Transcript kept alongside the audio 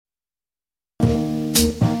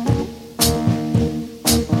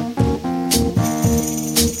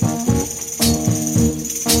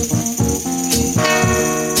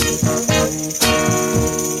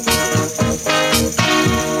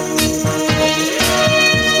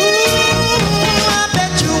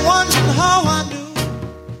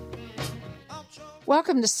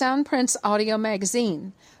Welcome to Soundprints Audio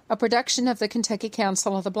Magazine, a production of the Kentucky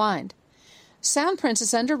Council of the Blind. Soundprints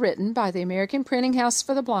is underwritten by the American Printing House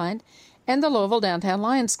for the Blind and the Louisville Downtown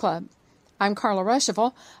Lions Club. I'm Carla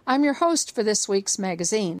Ruschival. I'm your host for this week's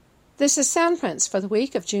magazine. This is Soundprints for the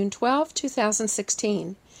week of June 12,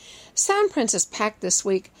 2016. Soundprints is packed this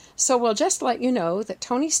week, so we'll just let you know that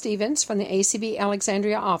Tony Stevens from the ACB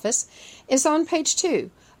Alexandria office is on page 2,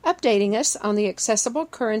 updating us on the accessible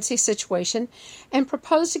currency situation and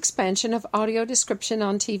proposed expansion of audio description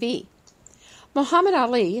on TV. Muhammad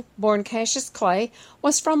Ali, born Cassius Clay,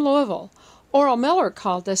 was from Louisville. Oral Miller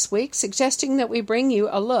called this week, suggesting that we bring you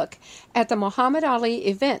a look at the Muhammad Ali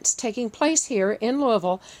events taking place here in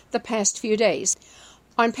Louisville the past few days.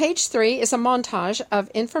 On page 3 is a montage of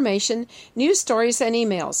information, news stories, and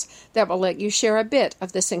emails that will let you share a bit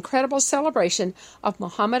of this incredible celebration of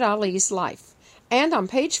Muhammad Ali's life. And on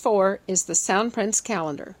page 4 is the Soundprints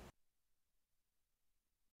calendar.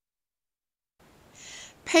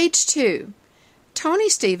 Page 2. Tony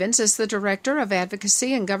Stevens is the Director of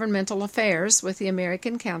Advocacy and Governmental Affairs with the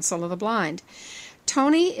American Council of the Blind.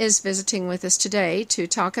 Tony is visiting with us today to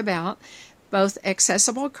talk about both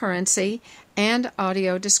accessible currency and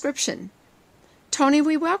audio description. Tony,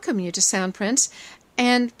 we welcome you to Soundprints,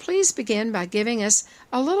 and please begin by giving us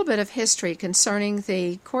a little bit of history concerning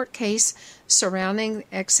the court case surrounding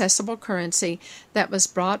accessible currency that was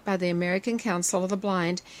brought by the American Council of the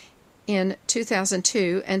Blind in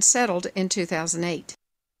 2002 and settled in 2008.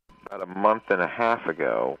 About a month and a half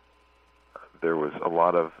ago, there was a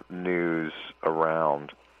lot of news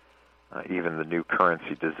around even the new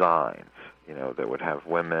currency designs, that would have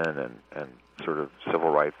women and sort of civil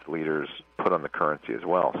rights leaders put on the currency as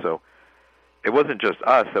well. So it wasn't just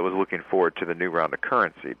us that was looking forward to the new round of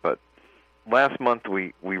currency, but last month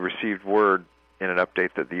we received word in an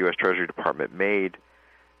update that the U.S. Treasury Department made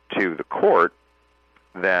to the court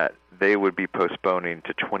that they would be postponing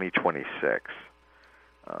to 2026.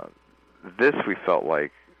 This we felt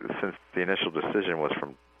like, since the initial decision was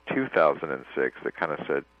from 2006 that kind of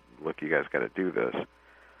said, look, you guys got to do this,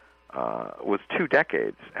 was 2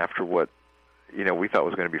 decades after what we thought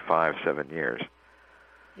was going to be 5-7 years.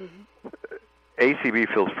 Mm-hmm. ACB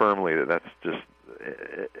feels firmly that that's just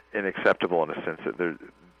unacceptable in a sense that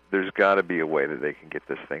there's got to be a way that they can get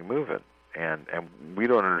this thing moving. And we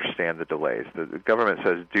don't understand the delays. The government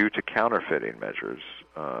says due to counterfeiting measures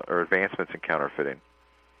or advancements in counterfeiting,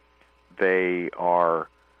 they are,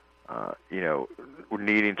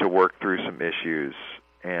 needing to work through some issues,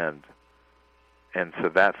 and so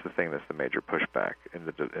that's the thing that's the major pushback in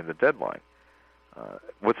the deadline.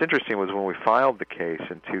 What's interesting was when we filed the case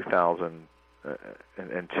in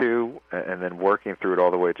 2002, and then working through it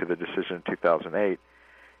all the way to the decision in 2008.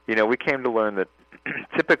 We came to learn that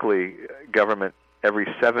typically government every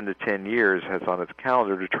 7 to 10 years has on its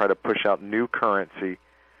calendar to try to push out new currency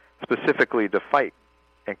specifically to fight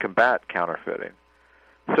and combat counterfeiting.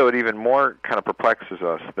 So it even more kind of perplexes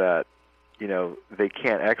us that, they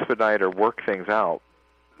can't expedite or work things out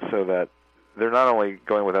so that they're not only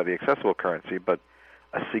going without the accessible currency, but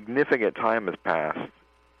a significant time has passed,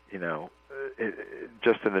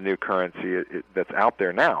 just in the new currency that's out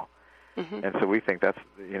there now. Mm-hmm. And so we think that's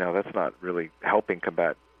not really helping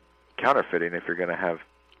combat counterfeiting if you're going to have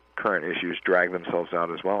current issues drag themselves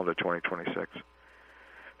out as well into 2026.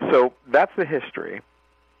 So that's the history.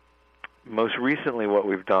 Most recently, what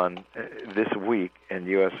we've done this week in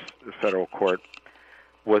U.S. federal court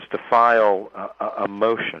was to file a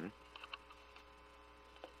motion.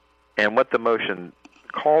 And what the motion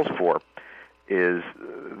calls for is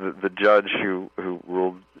the judge who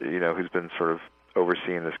ruled, who's been sort of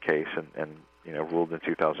overseeing this case and ruled in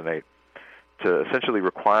 2008, to essentially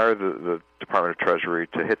require the Department of Treasury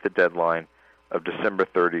to hit the deadline of December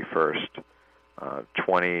 31st,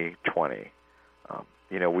 2020.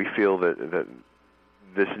 We feel that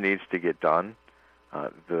this needs to get done.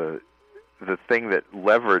 The thing that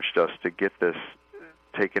leveraged us to get this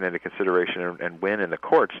taken into consideration and win in the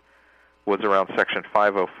courts was around Section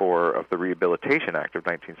 504 of the Rehabilitation Act of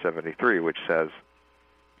 1973, which says,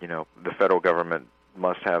 the federal government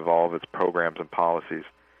must have all of its programs and policies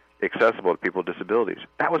accessible to people with disabilities.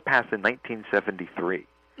 That was passed in 1973.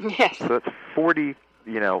 Yes. So that's 40,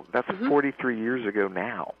 that's Mm-hmm. 43 years ago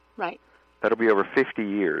now. Right. That'll be over 50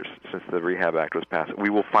 years since the Rehab Act was passed. We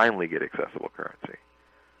will finally get accessible currency.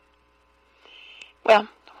 Well,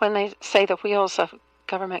 when they say the wheels of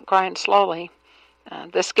government grind slowly,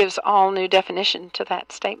 this gives all new definition to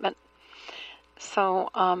that statement. So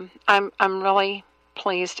I'm really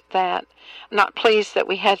not pleased that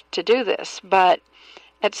we had to do this, but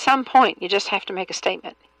at some point you just have to make a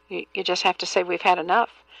statement. You just have to say we've had enough.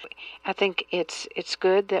 I think it's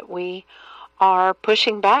good that we are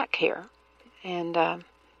pushing back here, and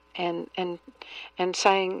and and and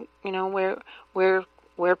saying,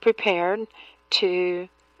 we're prepared to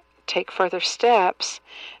take further steps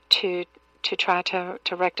to try to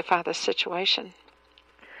rectify this situation.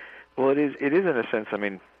 Well, it is in a sense. I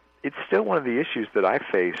mean, it's still one of the issues that I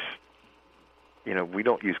face. We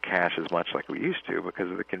don't use cash as much like we used to because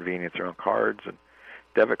of the convenience around cards and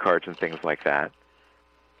debit cards and things like that.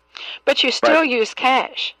 But you still use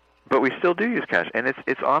cash. But we still do use cash, and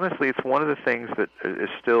it's honestly, it's one of the things that is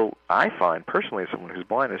still, I find personally, as someone who's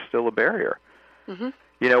blind, is still a barrier. Mm-hmm.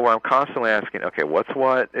 Where I'm constantly asking, okay, what's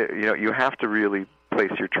what? You have to really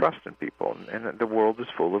place your trust in people, and the world is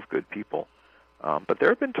full of good people. But there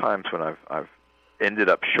have been times when I've ended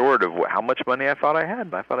up short of how much money I thought I had,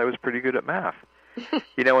 and I thought I was pretty good at math.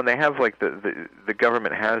 And they have like the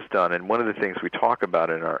government has done, and one of the things we talk about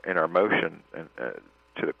in our motion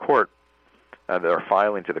to the court, our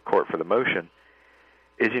filing to the court for the motion,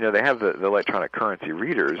 is they have the electronic currency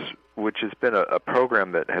readers, which has been a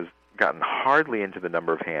program that has gotten hardly into the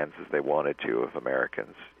number of hands as they wanted to of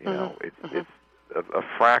Americans. It's a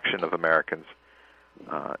fraction of Americans,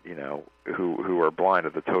 who are blind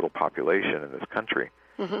of the total population in this country.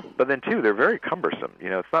 Mm-hmm. But then, too, they're very cumbersome.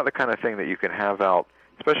 It's not the kind of thing that you can have out,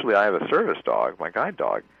 especially I have a service dog, my guide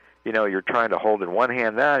dog. You're trying to hold in one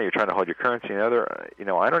hand that, and you're trying to hold your currency in the other.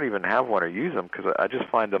 I don't even have one or use them because I just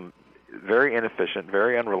find them very inefficient,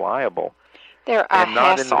 very unreliable. They're a and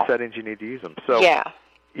not hassle. In the settings you need to use them. So, yeah.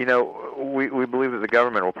 We believe that the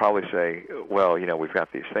government will probably say, well, we've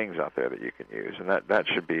got these things out there that you can use, and that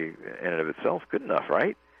should be in and of itself good enough,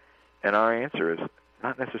 right? And our answer is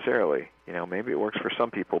not necessarily. Maybe it works for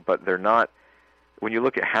some people, but they're not. When you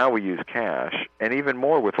look at how we use cash, and even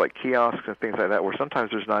more with like kiosks and things like that, where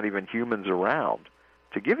sometimes there's not even humans around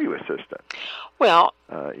to give you assistance. Well,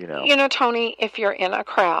 Tony, if you're in a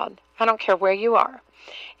crowd, I don't care where you are,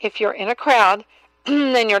 if you're in a crowd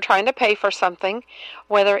and you're trying to pay for something,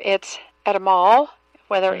 whether it's at a mall,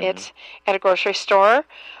 whether it's at a grocery store,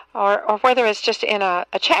 or whether it's just in a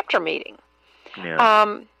chapter meeting.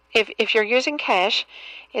 Yeah. If you're using cash,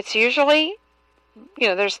 it's usually,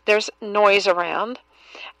 there's noise around.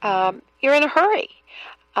 You're in a hurry.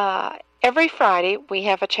 Every Friday we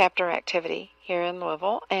have a chapter activity here in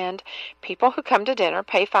Louisville, and people who come to dinner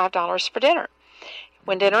pay $5 for dinner.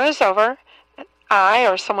 When dinner is over, I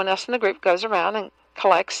or someone else in the group goes around and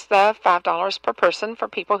collects the $5 per person for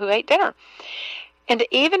people who ate dinner. And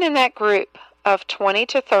even in that group of 20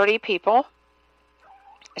 to 30 people,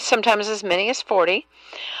 sometimes as many as 40,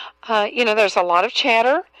 there's a lot of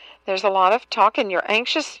chatter. There's a lot of talk, and you're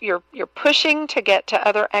anxious. You're pushing to get to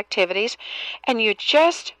other activities, and you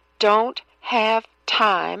just don't have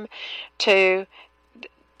time to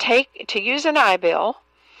use an iBill,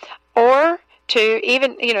 or to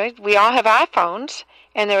even, we all have iPhones,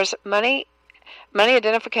 and there's money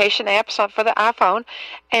identification apps for the iPhone,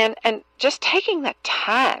 and just taking the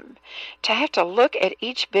time to have to look at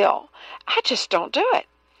each bill. I just don't do it.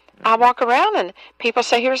 I walk around and people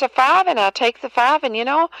say, here's a $5, and I take the $5,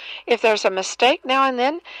 and if there's a mistake now and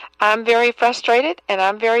then, I'm very frustrated and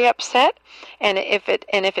I'm very upset. And if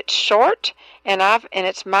it's short and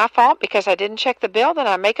it's my fault because I didn't check the bill, then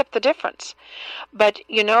I make up the difference. But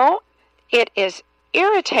it is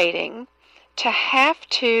irritating to have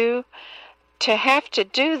to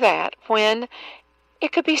do that when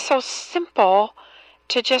it could be so simple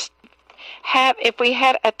to just have, if we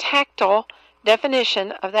had a tactile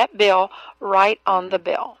definition of that bill right on the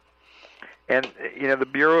bill. And the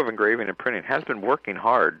Bureau of Engraving and Printing has been working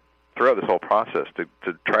hard throughout this whole process to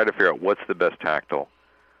try to figure out what's the best tactile,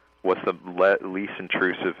 what's the least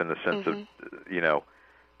intrusive in the sense of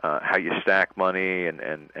how you stack money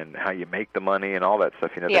and how you make the money and all that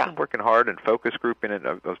stuff. They've been working hard and focus grouping it.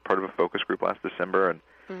 I was part of a focus group last December, and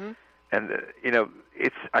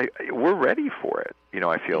we're ready for it.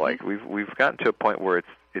 I feel like we've gotten to a point where it's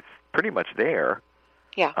pretty much there.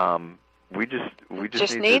 Yeah. We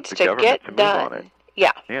just needs the to government get to move done. on it.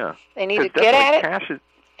 Yeah. Yeah. They need to get at it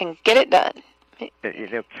and get it done.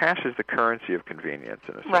 Cash is the currency of convenience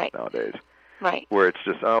in a sense nowadays. Right. Where it's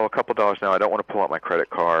just, a couple dollars now. I don't want to pull out my credit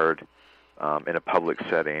card in a public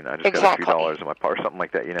setting. I just got a few dollars in my pocket, or something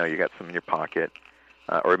like that. You got some in your pocket,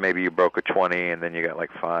 or maybe you broke a 20 and then you got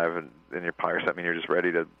like 5 in your pocket or something. You're just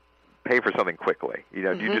ready to pay for something quickly. You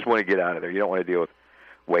just want to get out of there. You don't want to deal with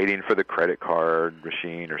waiting for the credit card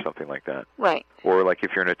machine or something like that. Right. Or like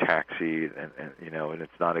if you're in a taxi and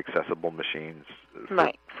it's not accessible machines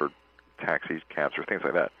for taxis, cabs, or things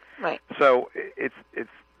like that. Right. So it's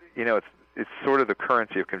sort of the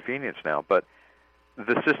currency of convenience now. But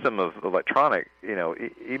the system of electronic,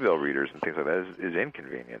 e-bill readers and things like that is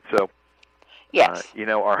inconvenient. So, Yes.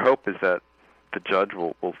 Our hope is that the judge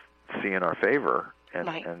will see in our favor and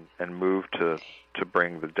Right. and move to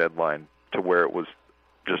bring the deadline to where it was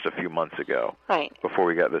just a few months ago, Right. before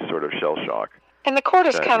we got this sort of shell shock. And the court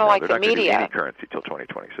is kind of like the they're not gonna media. do any currency till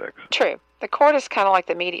 2026. True. The court is kind of like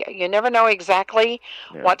the media. You never know exactly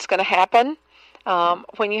what's going to happen.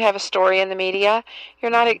 When you have a story in the media, you're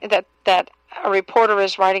not that a reporter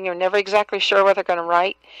is writing. You're never exactly sure what they're going to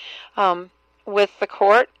write. With the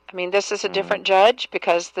court, I mean, this is a different judge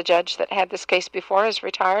because the judge that had this case before is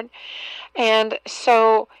retired, and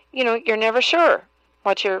so you're never sure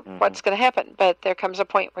what's going to happen. But there comes a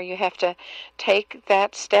point where you have to take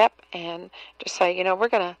that step and just say, we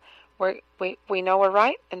know we're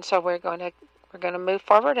right, and so we're going to move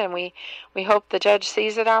forward, and we hope the judge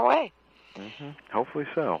sees it our way. Mm-hmm. Hopefully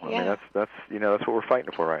so. Yeah. I mean, that's what we're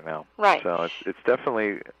fighting for right now. Right. So it's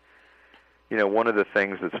definitely, one of the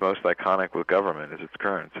things that's most iconic with government is its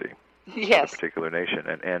currency. Yes. In a particular nation,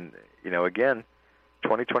 and again,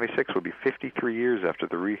 2026 will be 53 years after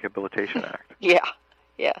the Rehabilitation Act. Yeah.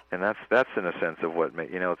 Yeah. And that's in a sense of what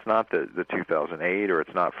it's not the 2008 or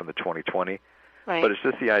it's not from the 2020. Right. But it's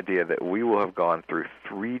just the idea that we will have gone through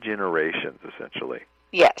 3 generations, essentially.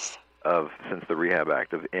 Yes. Since the Rehab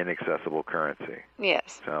Act of inaccessible currency.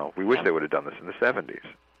 Yes. So we wish they would have done this in the 70s.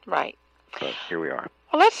 Right. But here we are.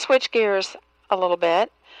 Well, let's switch gears a little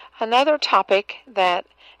bit. Another topic that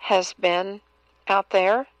has been out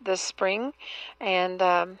there this spring, and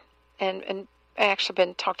actually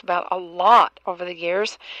been talked about a lot over the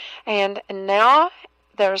years, and now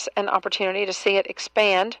there's an opportunity to see it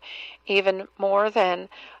expand even more than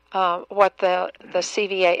what the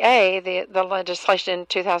CVAA, the legislation in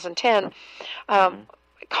 2010,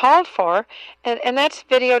 called for, and that's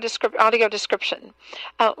audio description.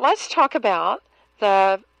 Let's talk about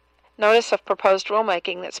the notice of proposed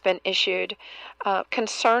rulemaking that's been issued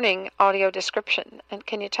concerning audio description. And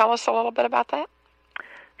can you tell us a little bit about that?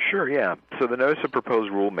 Sure, yeah. So the notice of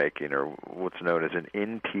proposed rulemaking, or what's known as an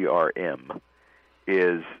NPRM,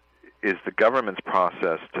 is the government's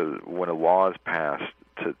process to, when a law is passed,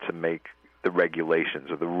 to make the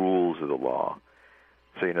regulations or the rules of the law.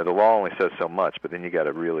 So, the law only says so much, but then you got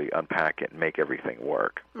to really unpack it and make everything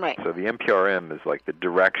work. Right. So the NPRM is like the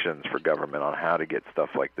directions for government on how to get stuff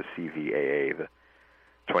like the CVAA, the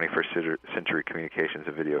 21st Century Communications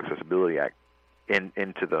and Video Accessibility Act,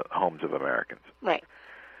 into the homes of Americans. Right.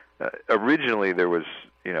 Originally, there was,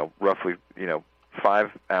 roughly,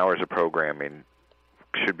 5 hours of programming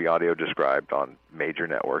should be audio described on major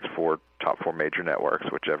networks, top four major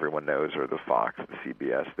networks, which everyone knows are the Fox, the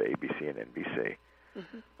CBS, the ABC, and NBC.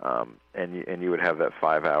 Mm-hmm. And you would have that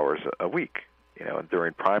 5 hours a week,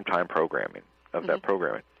 during primetime programming of that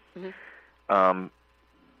programming. Mm-hmm.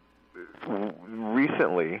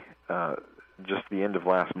 Recently, just the end of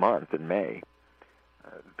last month in May,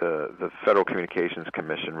 the Federal Communications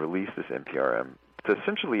Commission released this NPRM to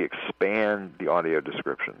essentially expand the audio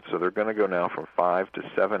description. So they're going to go now from 5 to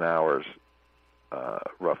 7 hours,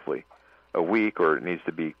 roughly, a week, or it needs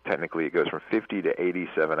to be, technically it goes from 50 to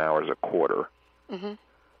 87 hours a quarter. Mm-hmm.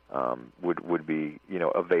 Would be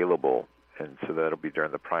available, and so that'll be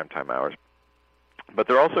during the primetime hours. But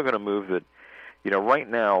they're also going to move that, right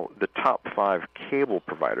now the top 5 cable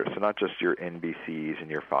providers, so not just your NBCs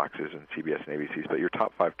and your Foxes and CBS and ABCs, but your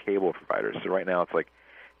top 5 cable providers. So right now it's like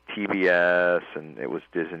TBS, and it was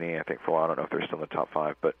Disney, I think, for a while. I don't know if they're still in the top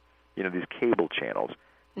 5, but these cable channels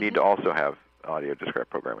need to also have audio described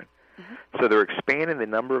programming. So they're expanding the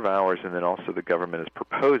number of hours, and then also the government is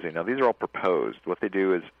proposing. Now, these are all proposed. What they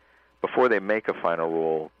do is, before they make a final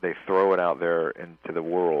rule, they throw it out there into the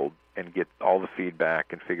world and get all the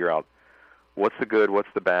feedback and figure out what's the good, what's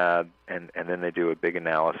the bad, and then they do a big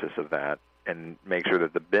analysis of that and make sure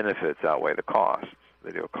that the benefits outweigh the costs.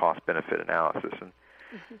 They do a cost-benefit analysis, and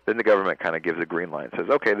then the government kind of gives a green light and says,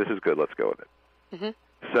 okay, this is good, let's go with it.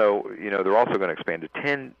 Mm-hmm. So, they're also going to expand to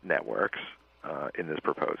 10 networks in this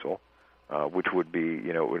proposal. Which would be,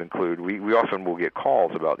 it would include, we often will get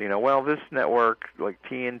calls about, well, this network, like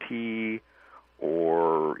TNT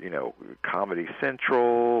or, Comedy Central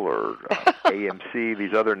or AMC,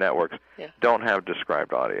 these other networks don't have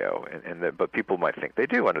described audio, but people might think they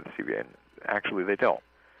do under the CVA, and actually they don't.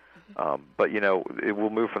 Mm-hmm. But, it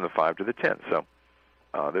will move from the 5 to the 10. So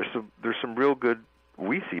there's some real good,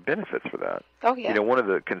 we see benefits for that. Oh, yeah. One of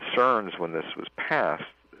the concerns when this was passed,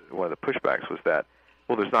 one of the pushbacks was that,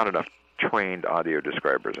 well, there's not enough trained audio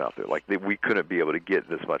describers out there. Like, we couldn't be able to get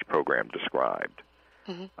this much program described.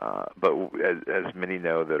 Mm-hmm. But as many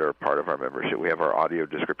know that are part of our membership, we have our audio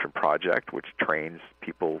description project, which trains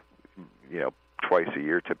people, twice a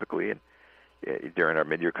year typically, and during our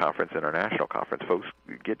mid-year conference and our national conference, folks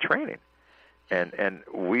get training. And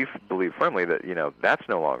we believe firmly that, that's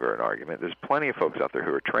no longer an argument. There's plenty of folks out there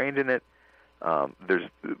who are trained in it. There's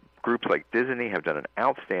groups like Disney have done an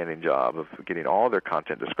outstanding job of getting all their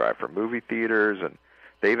content described for movie theaters, and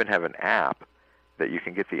they even have an app that you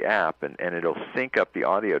can get the app, and it'll sync up the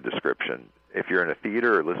audio description if you're in a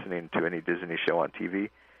theater or listening to any Disney show on TV.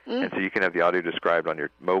 And so you can have the audio described on your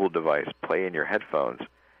mobile device, play in your headphones.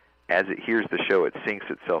 As it hears the show, it syncs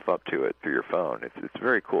itself up to it through your phone. It's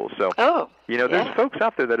very cool. So, there's folks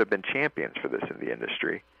out there that have been champions for this in the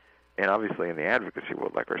industry, and obviously in the advocacy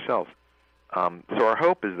world like ourselves. So our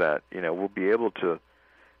hope is that, we'll be able to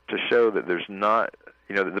show that there's not,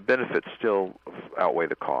 that the benefits still outweigh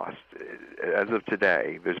the cost. As of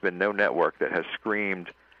today, there's been no network that has screamed,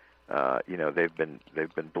 they've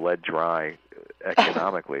been bled dry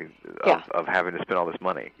economically of having to spend all this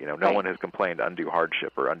money. No one has complained undue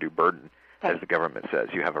hardship or undue burden, as the government says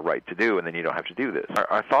you have a right to do, and then you don't have to do this.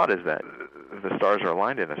 Our thought is that the stars are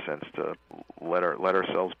aligned in a sense to let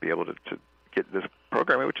ourselves be able to get this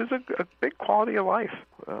programming, which is a big quality of life.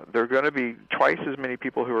 There are going to be twice as many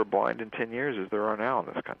people who are blind in 10 years as there are now in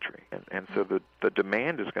this country, and so the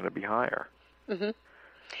demand is going to be higher. Mm-hmm.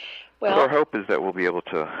 Well, our hope is that we'll be able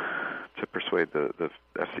to persuade the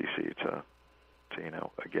FCC to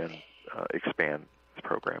again expand its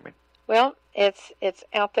programming. Well, it's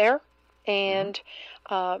out there, and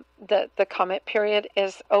the comment period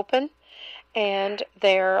is open, and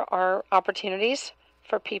there are opportunities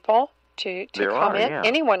for people to comment.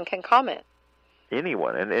 Anyone can comment.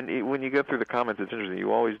 Anyone, and when you go through the comments, it's interesting.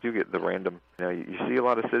 You always do get the random. You see a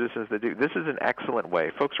lot of citizens that do. This is an excellent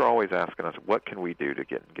way. Folks are always asking us, what can we do to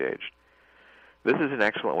get engaged? This is an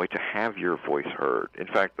excellent way to have your voice heard. In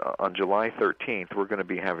fact, on July 13th, we're going to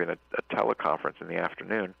be having a teleconference in the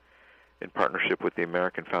afternoon in partnership with the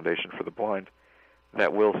American Foundation for the Blind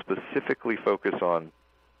that will specifically focus on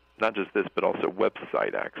not just this, but also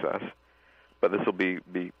website access. But this will be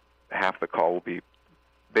half the call will be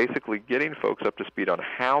basically getting folks up to speed on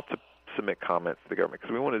how to submit comments to the government,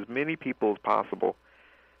 because we want as many people as possible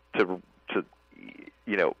to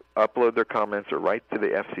upload their comments or write to the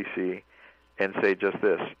FCC and say just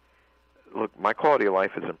this: look, my quality of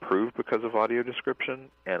life has improved because of audio description,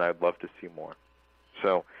 and I'd love to see more.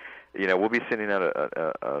 So, we'll be sending out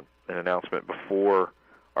an announcement before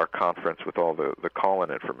our conference with all the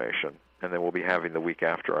call-in information, and then we'll be having the week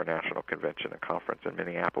after our national convention and conference in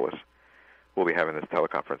Minneapolis. We'll be having this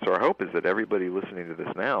teleconference. So our hope is that everybody listening to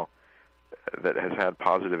this now that has had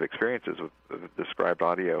positive experiences with described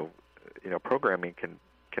audio, programming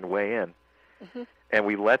can weigh in. Mm-hmm. And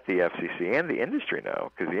we let the FCC and the industry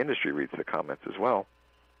know, because the industry reads the comments as well,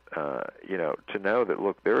 to know that,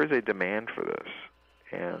 look, there is a demand for this,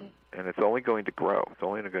 and it's only going to grow. It's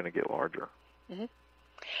only going to get larger. Mm-hmm.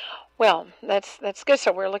 Well, that's good.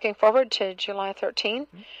 So we're looking forward to July 13th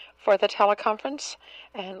for the teleconference,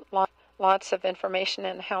 and lots of information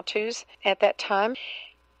and how-tos at that time.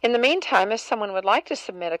 In the meantime, if someone would like to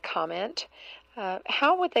submit a comment,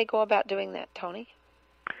 how would they go about doing that, Tony?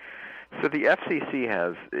 So the FCC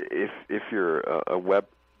has, if you're a web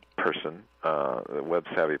person, a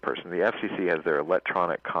web-savvy person, the FCC has their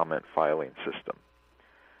electronic comment filing system.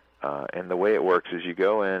 And the way it works is you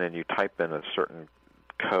go in and you type in a certain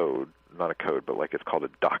code, not a code, but like it's called a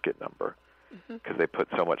docket number, because they put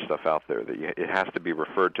so much stuff out there that it has to be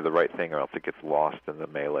referred to the right thing, or else it gets lost in the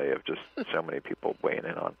melee of just so many people weighing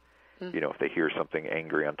in on, if they hear something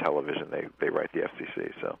angry on television, they write the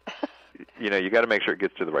FCC. So, you got to make sure it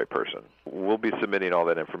gets to the right person. We'll be submitting all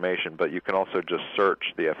that information, but you can also just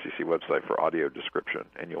search the FCC website for audio description,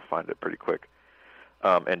 and you'll find it pretty quick.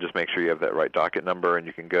 And just make sure you have that right docket number, and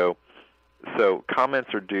you can go. So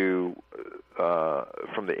comments are due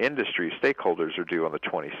from the industry. Stakeholders are due on the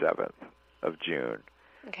 27th of June.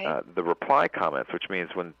 Okay. The reply comments, which means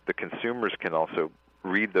when the consumers can also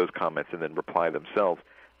read those comments and then reply themselves,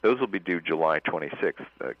 those will be due July 26th,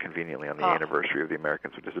 conveniently on the anniversary of the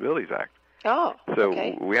Americans with Disabilities Act. Oh, so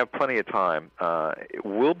okay. We have plenty of time.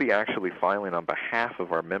 We'll be actually filing on behalf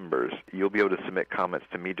of our members. You'll be able to submit comments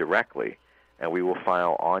to me directly, and we will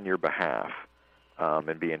file on your behalf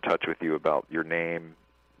and be in touch with you about your name.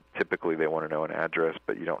 Typically, they want to know an address,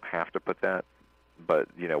 but you don't have to put that. But,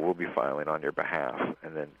 we'll be filing on your behalf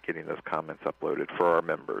and then getting those comments uploaded for our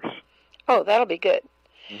members. Oh, that'll be good.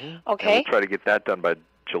 Mm-hmm. Okay. And we'll try to get that done by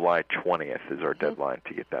July 20th is our deadline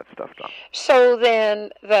to get that stuff done. So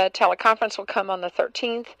then the teleconference will come on the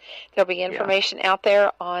 13th. There'll be information out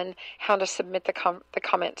there on how to submit the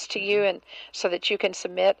comments to you, and so that you can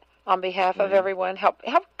submit on behalf of everyone. Help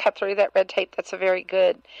cut through that red tape.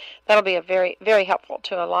 That'll be a very, very helpful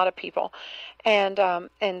to a lot of people. And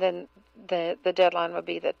then the deadline would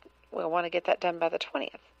be that we'll want to get that done by the 20th.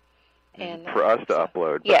 And for us to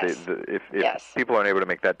upload. Yes. But if people aren't able to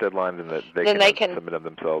make that deadline, then they can submit them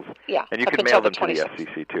themselves. Yeah. And you can mail them to the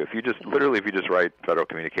FCC too. If you just write Federal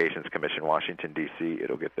Communications Commission, Washington D.C.,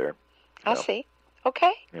 it'll get there. I see.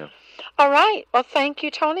 Okay. Yeah. All right. Well, thank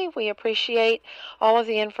you, Tony. We appreciate all of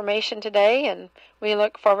the information today, and we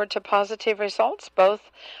look forward to positive results both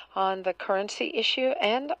on the currency issue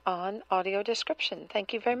and on audio description.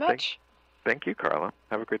 Thank you very much. Thank you, Carla.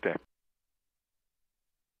 Have a great day.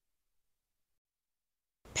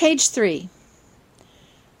 Page 3.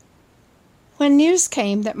 When news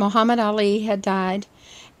came that Muhammad Ali had died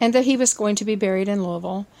and that he was going to be buried in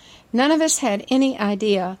Louisville, none of us had any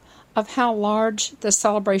idea of how large the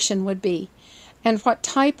celebration would be and what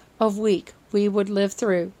type of week we would live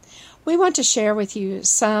through. We want to share with you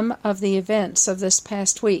some of the events of this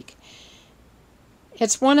past week.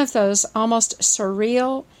 It's one of those almost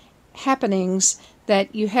surreal happenings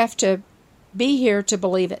that you have to be here to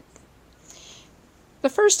believe it. The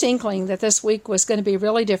first inkling that this week was going to be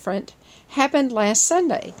really different happened last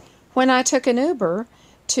Sunday when I took an Uber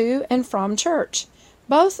to and from church.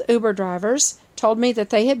 Both Uber drivers told me that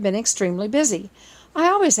they had been extremely busy. I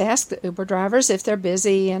always ask the Uber drivers if they're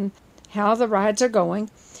busy and how the rides are going.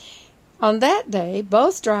 On that day,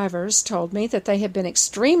 both drivers told me that they had been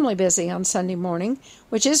extremely busy on Sunday morning,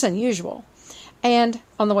 which is unusual. And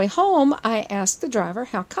on the way home, I asked the driver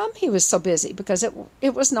how come he was so busy, because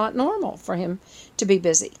it was not normal for him to be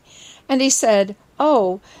busy. And he said,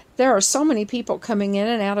 "Oh, there are so many people coming in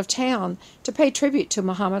and out of town to pay tribute to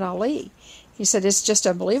Muhammad Ali." He said, "It's just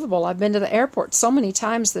unbelievable. I've been to the airport so many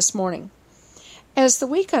times this morning." As the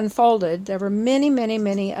week unfolded, there were many, many,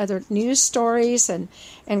 many other news stories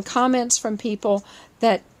and comments from people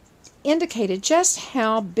that indicated just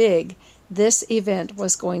how big this event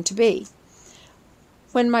was going to be.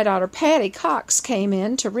 When my daughter Patty Cox came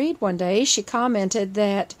in to read one day, she commented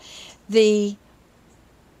that the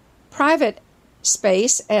private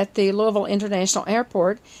space at the Louisville International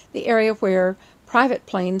Airport, the area where private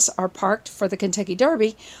planes are parked for the Kentucky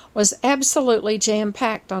Derby, was absolutely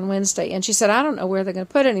jam-packed on Wednesday. And she said, "I don't know where they're going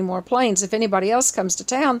to put any more planes. If anybody else comes to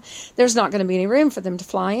town, there's not going to be any room for them to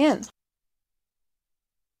fly in."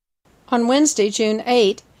 On Wednesday, June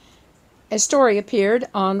 8, a story appeared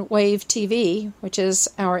on Wave TV, which is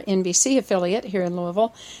our NBC affiliate here in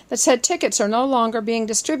Louisville, that said tickets are no longer being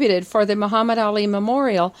distributed for the Muhammad Ali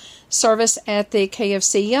Memorial service at the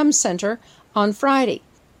KFC Yum Center on Friday.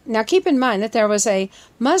 Now keep in mind that there was a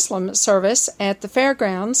Muslim service at the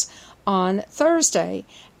fairgrounds on Thursday,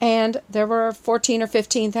 and there were 14 or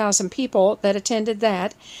 15,000 people that attended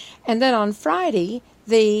that. And then on Friday,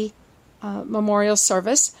 the memorial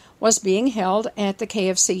service was being held at the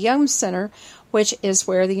KFC Yum Center, which is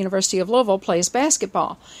where the University of Louisville plays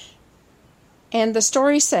basketball. And the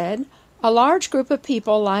story said, a large group of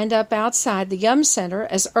people lined up outside the Yum Center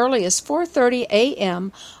as early as 4:30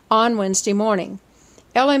 a.m. on Wednesday morning.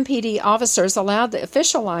 LMPD officers allowed the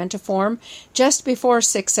official line to form just before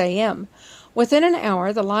 6 a.m. Within an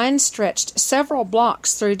hour, the line stretched several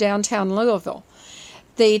blocks through downtown Louisville.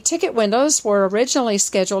 The ticket windows were originally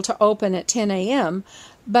scheduled to open at 10 a.m.,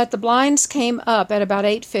 but the blinds came up at about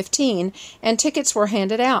 8:15 and tickets were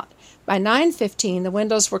handed out. By 9:15, the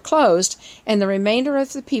windows were closed and the remainder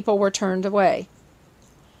of the people were turned away.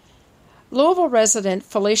 Louisville resident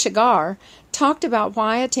Felicia Garr talked about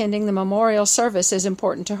why attending the memorial service is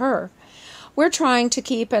important to her. "We're trying to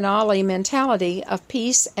keep an Ali mentality of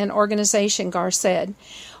peace and organization," Garr said.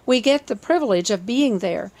 "We get the privilege of being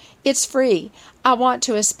there. It's free. I want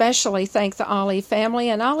to especially thank the Ali family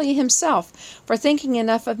and Ali himself for thinking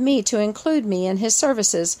enough of me to include me in his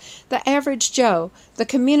services, the average Joe, the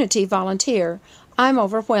community volunteer. I'm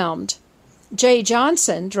overwhelmed." Jay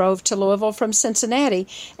Johnson drove to Louisville from Cincinnati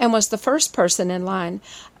and was the first person in line.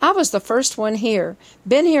 "I was the first one here.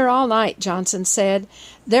 Been here all night," Johnson said.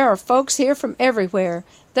 "There are folks here from everywhere.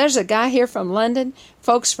 There's a guy here from London,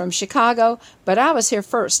 folks from Chicago, but I was here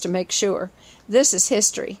first to make sure. This is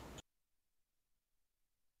history."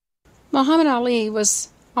 Muhammad Ali was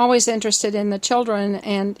always interested in the children,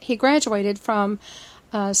 and he graduated from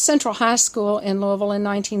Central High School in Louisville in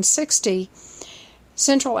 1960.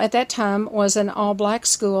 Central at that time was an all-black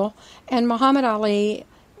school, and Muhammad Ali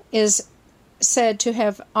is said to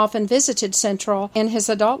have often visited Central in his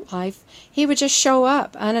adult life. He would just show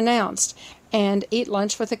up unannounced and eat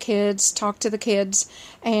lunch with the kids, talk to the kids,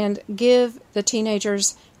 and give the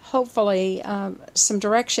teenagers, hopefully, some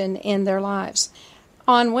direction in their lives.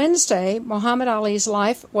 On Wednesday, Muhammad Ali's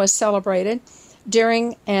life was celebrated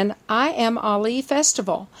during an I Am Ali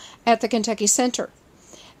festival at the Kentucky Center.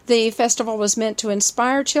 The festival was meant to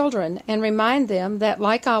inspire children and remind them that,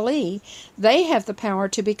 like Ali, they have the power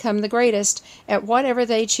to become the greatest at whatever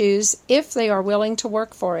they choose if they are willing to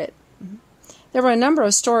work for it. There were a number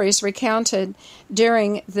of stories recounted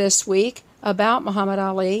during this week about Muhammad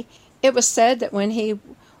Ali. It was said that when he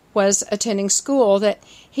was attending school that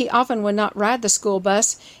he often would not ride the school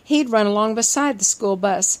bus. He'd run along beside the school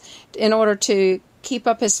bus in order to keep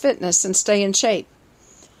up his fitness and stay in shape.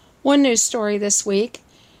 One news story this week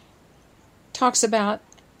talks about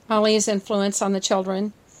Ali's influence on the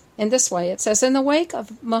children in this way. It says, in the wake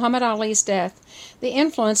of Muhammad Ali's death, the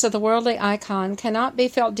influence of the worldly icon cannot be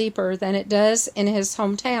felt deeper than it does in his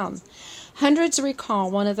hometown. Hundreds recall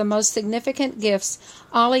one of the most significant gifts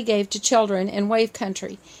Ali gave to children in Wave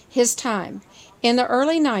Country, his time. In the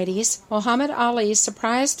early 90s, Muhammad Ali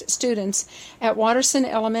surprised students at Watterson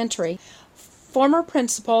Elementary. Former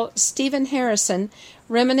principal Stephen Harrison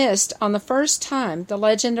reminisced on the first time the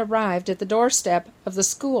legend arrived at the doorstep of the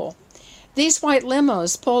school. These white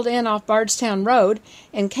limos pulled in off Bardstown Road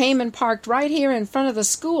and came and parked right here in front of the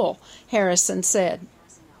school, Harrison said.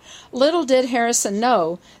 Little did Harrison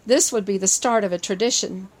know this would be the start of a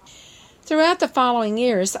tradition. Throughout the following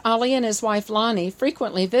years, Ali and his wife Lonnie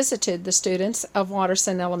frequently visited the students of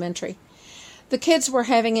Watterson Elementary. The kids were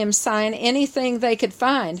having him sign anything they could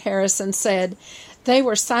find, Harrison said. They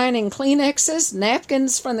were signing Kleenexes,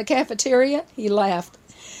 napkins from the cafeteria. He laughed.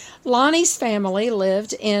 Lonnie's family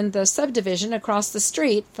lived in the subdivision across the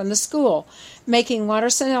street from the school, making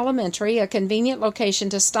Watterson Elementary a convenient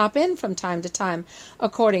location to stop in from time to time,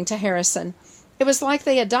 according to Harrison. It was like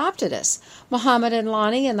they adopted us, Muhammad and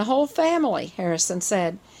Lonnie and the whole family, Harrison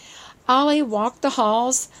said. Ali walked the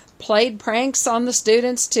halls, played pranks on the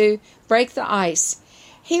students to break the ice.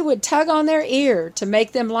 He would tug on their ear to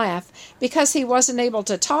make them laugh because he wasn't able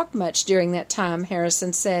to talk much during that time,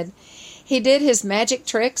 Harrison said. He did his magic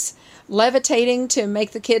tricks, levitating to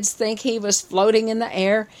make the kids think he was floating in the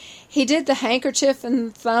air. He did the handkerchief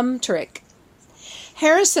and thumb trick.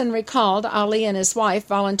 Harrison recalled Ali and his wife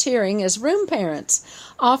volunteering as room parents,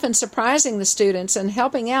 often surprising the students and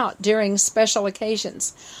helping out during special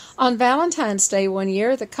occasions. On Valentine's Day one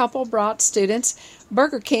year, the couple brought students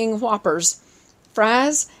Burger King Whoppers,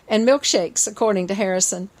 fries, and milkshakes, according to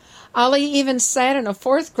Harrison. Ali even sat in a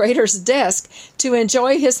fourth grader's desk to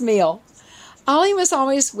enjoy his meal. Ali was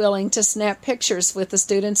always willing to snap pictures with the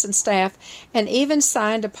students and staff, and even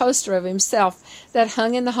signed a poster of himself that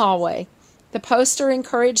hung in the hallway. The poster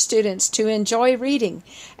encouraged students to enjoy reading,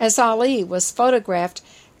 as Ali was photographed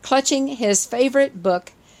clutching his favorite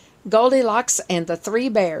book, Goldilocks and the Three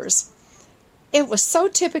Bears. It was so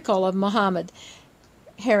typical of Muhammad,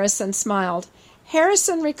 Harrison smiled.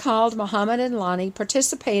 Harrison recalled Muhammad and Lonnie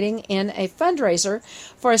participating in a fundraiser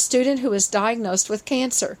for a student who was diagnosed with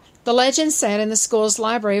cancer. The legend sat in the school's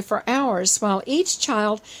library for hours while each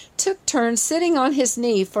child took turns sitting on his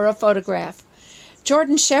knee for a photograph.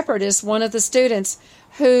 Jordan Shepard is one of the students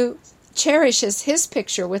who cherishes his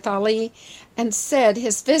picture with Ali and said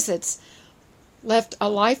his visits left a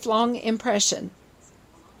lifelong impression.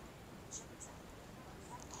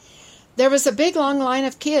 There was a big long line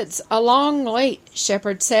of kids, a long wait,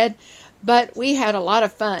 Shepard said, but we had a lot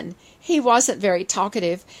of fun. He wasn't very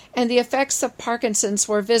talkative, and the effects of Parkinson's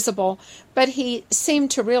were visible, but he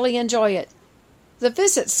seemed to really enjoy it. The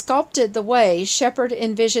visit sculpted the way Shepard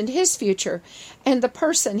envisioned his future and the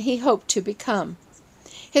person he hoped to become.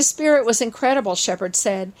 His spirit was incredible, Shepard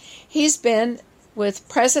said. He's been with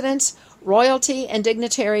presidents, royalty, and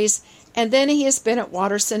dignitaries, and then he has been at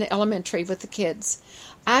Watterson Elementary with the kids.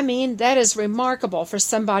 I mean, that is remarkable for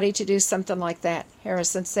somebody to do something like that,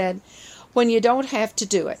 Harrison said, when you don't have to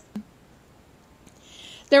do it.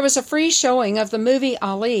 There was a free showing of the movie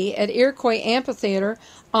Ali at Iroquois Amphitheater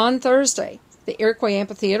on Thursday. The Iroquois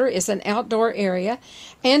Amphitheater is an outdoor area,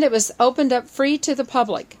 and it was opened up free to the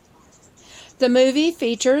public. The movie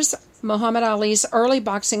features Muhammad Ali's early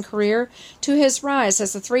boxing career to his rise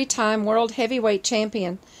as a three-time world heavyweight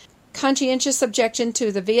champion, conscientious objection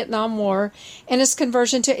to the Vietnam War, and his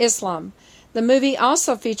conversion to Islam. The movie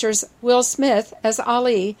also features Will Smith as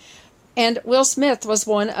Ali, and Will Smith was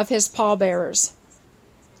one of his pallbearers.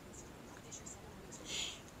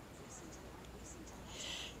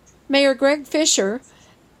 Mayor Greg Fisher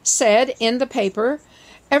said in the paper,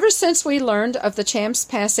 "Ever since we learned of the champ's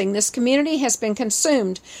passing, this community has been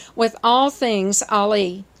consumed with all things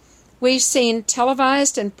Ali. We've seen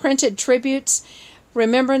televised and printed tributes,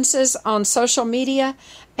 remembrances on social media,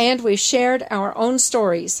 and we've shared our own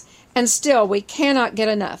stories, and still we cannot get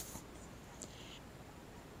enough."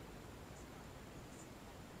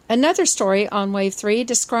 Another story on Wave 3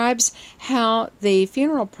 describes how the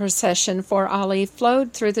funeral procession for Ali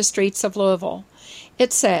flowed through the streets of Louisville.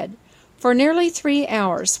 It said, "For nearly 3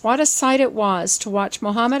 hours, what a sight it was to watch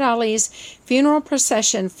Muhammad Ali's funeral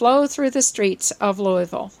procession flow through the streets of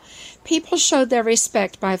Louisville. People showed their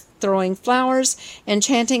respect by throwing flowers and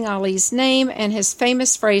chanting Ali's name and his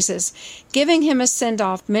famous phrases, giving him a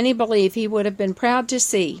send-off many believe he would have been proud to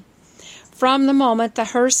see. From the moment the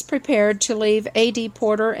hearse prepared to leave A.D.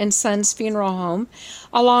 Porter and Sons Funeral Home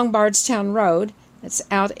along Bardstown Road," that's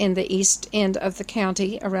out in the east end of the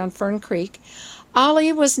county around Fern Creek,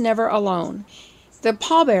 Ali was never alone. The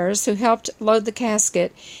pallbearers who helped load the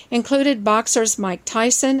casket included boxers Mike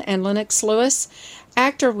Tyson and Lennox Lewis,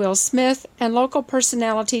 actor Will Smith, and local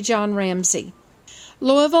personality John Ramsey.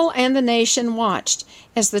 Louisville and the nation watched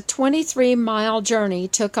as the 23-mile journey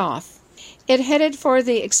took off. It headed for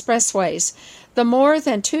the expressways. The more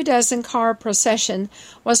than 24 car procession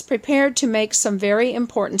was prepared to make some very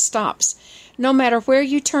important stops. No matter where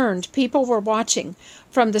you turned, people were watching,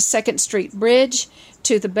 from the 2nd Street Bridge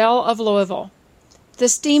to the Belle of Louisville. The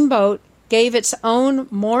steamboat gave its own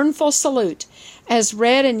mournful salute as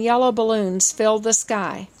red and yellow balloons filled the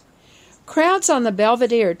sky. Crowds on the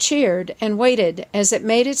Belvedere cheered and waited as it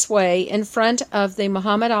made its way in front of the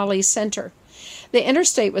Muhammad Ali Center. The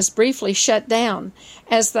interstate was briefly shut down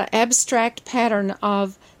as the abstract pattern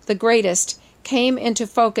of the greatest came into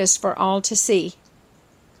focus for all to see.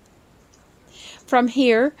 From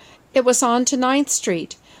here, it was on to 9th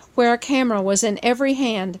Street, where a camera was in every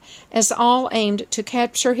hand as all aimed to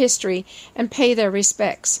capture history and pay their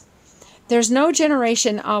respects. There's no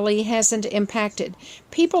generation Ali hasn't impacted.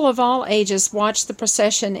 People of all ages watched the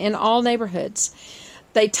procession in all neighborhoods.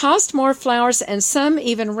 They tossed more flowers and some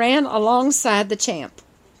even ran alongside the champ.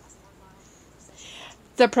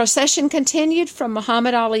 The procession continued from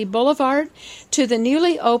Muhammad Ali Boulevard to the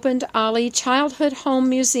newly opened Ali Childhood Home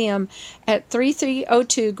Museum at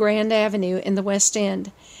 3302 Grand Avenue in the West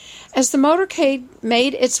End. As the motorcade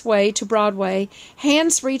made its way to Broadway,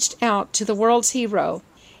 hands reached out to the world's hero.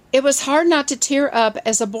 It was hard not to tear up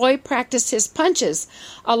as a boy practiced his punches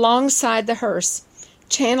alongside the hearse,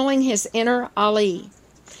 channeling his inner Ali.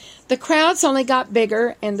 The crowds only got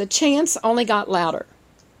bigger and the chants only got louder.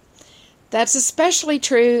 That's especially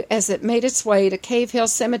true as it made its way to Cave Hill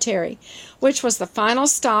Cemetery, which was the final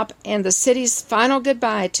stop and the city's final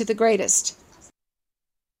goodbye to the greatest.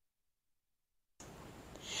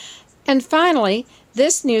 And finally,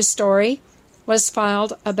 this news story was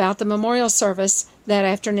filed about the memorial service that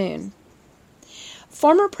afternoon.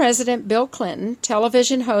 Former President Bill Clinton,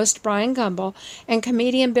 television host Brian Gumbel, and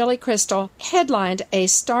comedian Billy Crystal headlined a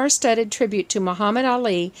star-studded tribute to Muhammad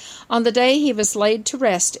Ali on the day he was laid to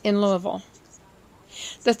rest in Louisville.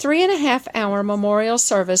 The 3.5-hour memorial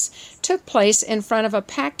service took place in front of a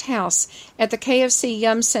packed house at the KFC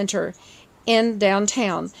Yum Center in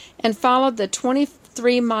downtown and followed the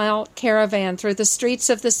 23-mile caravan through the streets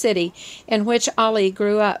of the city in which Ali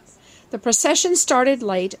grew up. The procession started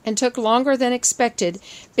late and took longer than expected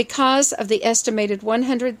because of the estimated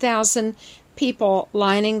 100,000 people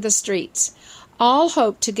lining the streets. All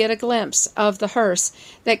hoped to get a glimpse of the hearse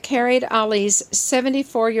that carried Ali's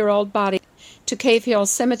 74-year-old body to Cave Hill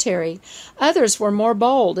Cemetery. Others were more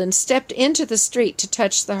bold and stepped into the street to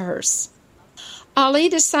touch the hearse. Ali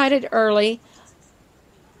decided early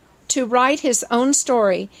to write his own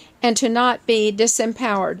story and to not be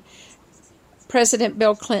disempowered. President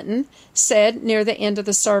Bill Clinton said near the end of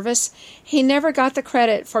the service, he never got the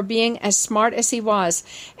credit for being as smart as he was,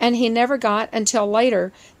 and he never got, until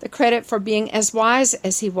later, the credit for being as wise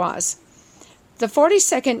as he was. The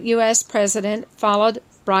 42nd U.S. President followed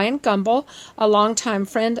Brian Gumbel, a longtime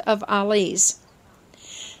friend of Ali's.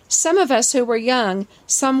 Some of us who were young,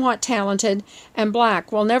 somewhat talented, and black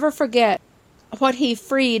will never forget what he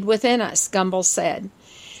freed within us, Gumbel said.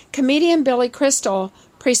 Comedian Billy Crystal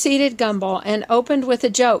preceded Gumbel and opened with a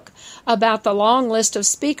joke about the long list of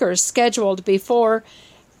speakers scheduled before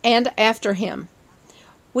and after him.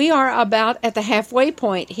 "We are about at the halfway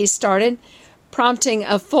point," he started, prompting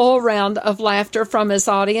a full round of laughter from his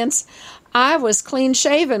audience. "I was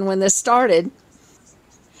clean-shaven when this started."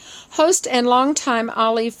 Host and longtime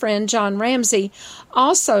Ali friend John Ramsey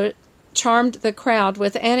also charmed the crowd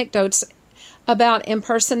with anecdotes about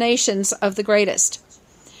impersonations of the greatest.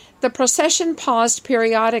 The procession paused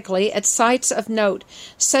periodically at sites of note,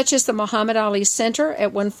 such as the Muhammad Ali Center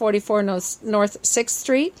at 144 North 6th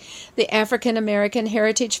Street, the African American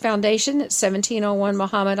Heritage Foundation at 1701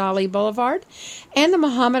 Muhammad Ali Boulevard, and the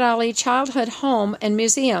Muhammad Ali Childhood Home and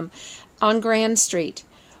Museum on Grand Street.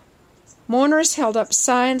 Mourners held up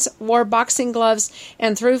signs, wore boxing gloves,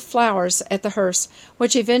 and threw flowers at the hearse,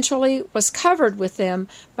 which eventually was covered with them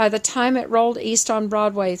by the time it rolled east on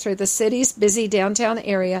Broadway through the city's busy downtown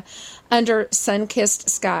area under sun-kissed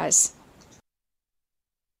skies.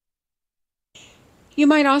 You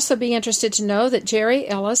might also be interested to know that Jerry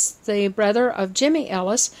Ellis, the brother of Jimmy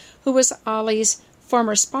Ellis, who was Ali's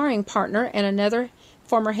former sparring partner and another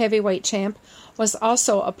former heavyweight champ, was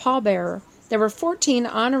also a pallbearer. There were 14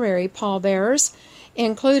 honorary pallbearers,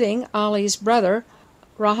 including Ali's brother,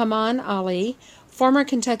 Rahman Ali, former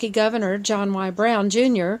Kentucky Governor John Y. Brown,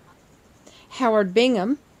 Jr., Howard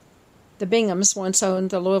Bingham, the Binghams once owned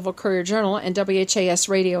the Louisville Courier-Journal and WHAS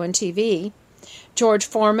Radio and TV, George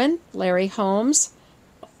Foreman, Larry Holmes,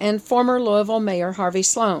 and former Louisville Mayor Harvey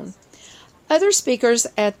Sloan. Other speakers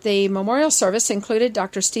at the memorial service included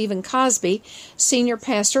Dr. Stephen Cosby, senior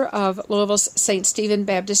pastor of Louisville's St. Stephen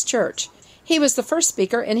Baptist Church. He was the first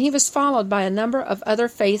speaker, and he was followed by a number of other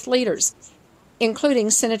faith leaders, including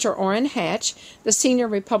Senator Orrin Hatch, the senior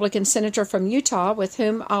Republican senator from Utah with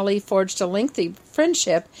whom Ali forged a lengthy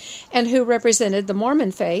friendship and who represented the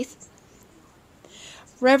Mormon faith,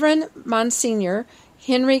 Reverend Monsignor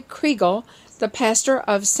Henry Kriegel, the pastor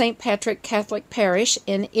of St. Patrick Catholic Parish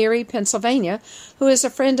in Erie, Pennsylvania, who is a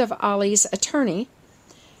friend of Ali's attorney,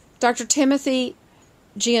 Dr. Timothy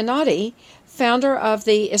Giannotti, founder of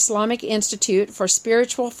the Islamic Institute for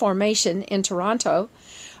Spiritual Formation in Toronto,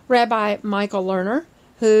 Rabbi Michael Lerner,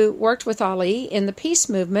 who worked with Ali in the peace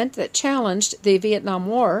movement that challenged the Vietnam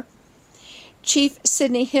War, Chief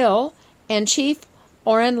Sidney Hill, and Chief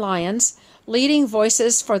Oren Lyons, leading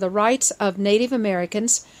voices for the rights of Native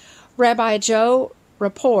Americans, Rabbi Joe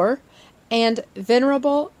Rapport, and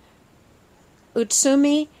Venerable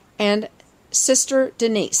Utsumi and Sister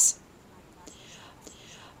Denise.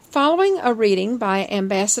 Following a reading by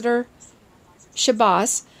Ambassador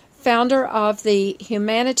Shabazz, founder of the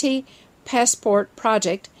Humanity Passport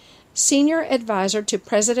Project, senior advisor to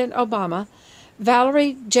President Obama,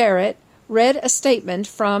 Valerie Jarrett read a statement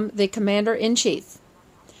from the Commander-in-Chief.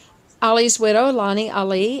 Ali's widow, Lani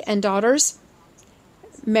Ali, and daughters,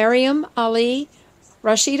 Mariam Ali,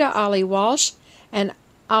 Rashida Ali Walsh, and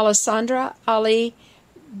Alessandra Ali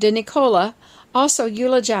de Nicola, also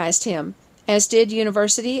eulogized him, as did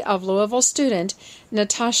University of Louisville student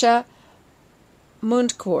Natasha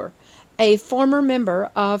Mundkur, a former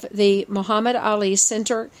member of the Muhammad Ali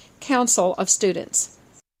Center Council of Students.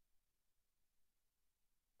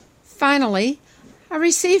 Finally, I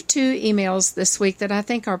received 2 emails this week that I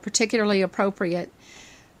think are particularly appropriate.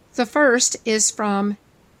 The first is from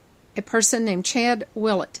a person named Chad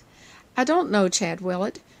Willett. I don't know Chad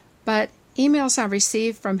Willett, but emails I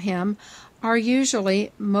receive from him are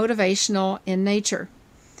usually motivational in nature.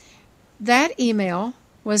 That email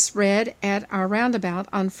was read at our roundabout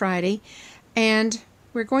on Friday, and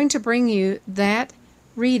we're going to bring you that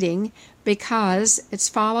reading because it's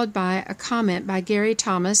followed by a comment by Gary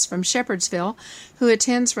Thomas from Shepherdsville, who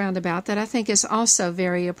attends Roundabout, that I think is also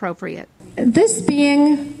very appropriate. This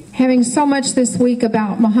being having so much this week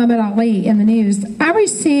about Muhammad Ali in the news, I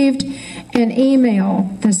received an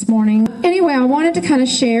email this morning. Anyway, I wanted to kind of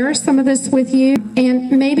share some of this with you,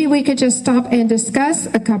 and maybe we could just stop and discuss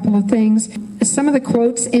a couple of things. Some of the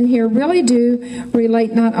quotes in here really do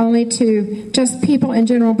relate not only to just people in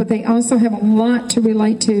general, but they also have a lot to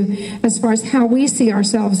relate to as far as how we see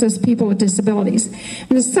ourselves as people with disabilities.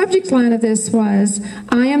 And the subject line of this was,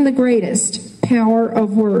 I am the greatest, power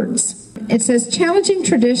of words. It says, challenging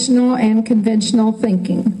traditional and conventional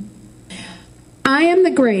thinking. I am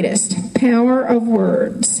the greatest, power of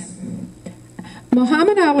words.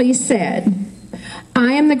 Muhammad Ali said,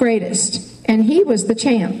 I am the greatest, and he was the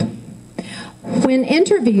champ. When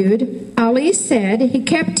interviewed, Ali said he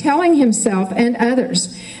kept telling himself and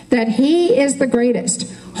others that he is the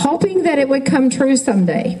greatest, hoping that it would come true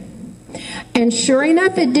someday. And sure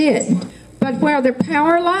enough, it did. But where the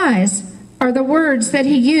power lies are the words that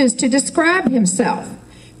he used to describe himself.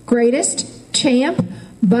 Greatest, champ,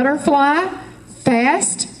 butterfly,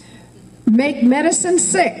 fast, make medicine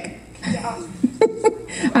sick.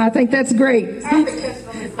 I think that's great.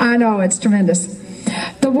 I know, it's tremendous.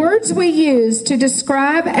 The words we use to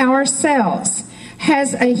describe ourselves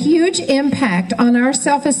has a huge impact on our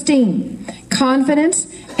self-esteem, confidence,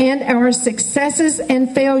 and our successes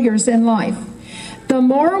and failures in life. The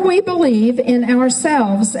more we believe in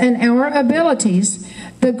ourselves and our abilities,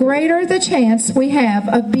 the greater the chance we have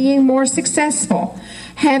of being more successful,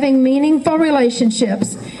 having meaningful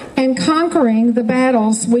relationships, and conquering the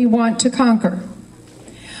battles we want to conquer.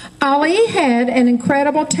 Ali had an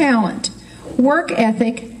incredible talent, work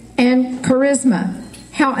ethic, and charisma.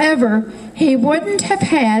 However, he wouldn't have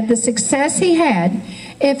had the success he had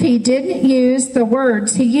if he didn't use the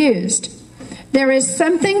words he used. There is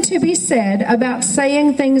something to be said about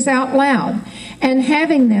saying things out loud and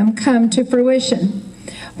having them come to fruition.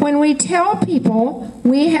 When we tell people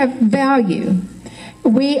we have value,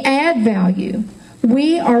 we add value,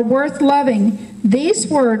 we are worth loving, these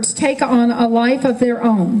words take on a life of their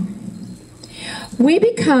own. We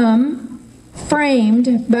become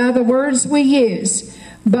framed by the words we use,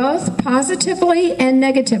 both positively and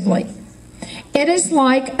negatively. It is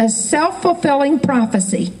like a self-fulfilling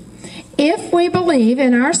prophecy. If we believe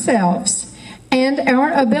in ourselves and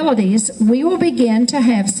our abilities, we will begin to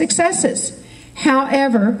have successes.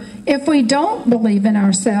 However, if we don't believe in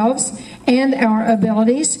ourselves and our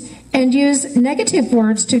abilities and use negative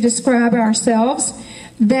words to describe ourselves,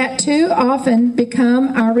 that too often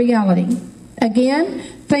become our reality. Again,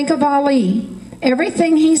 think of Ali.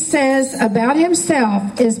 Everything he says about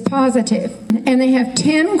himself is positive. And they have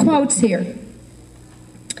 10 quotes here.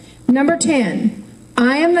 Number 10,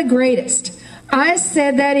 I am the greatest. I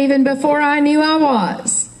said that even before I knew I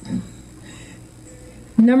was.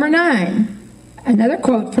 Number 9, another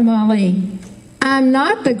quote from Ali. I'm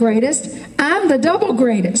not the greatest. I'm the double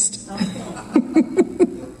greatest.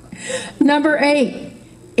 Number 8,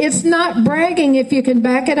 it's not bragging if you can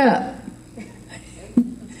back it up.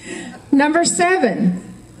 Number 7,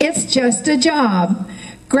 it's just a job.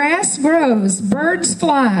 Grass grows, birds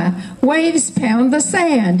fly, waves pound the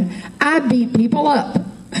sand. I beat people up.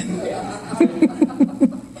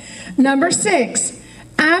 Number 6,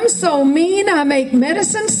 I'm so mean I make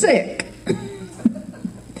medicine sick.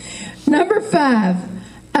 Number 5,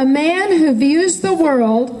 a man who views the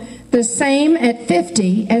world the same at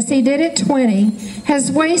 50 as he did at 20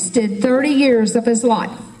 has wasted 30 years of his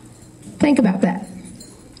life. Think about that.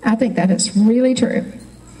 I think that is really true.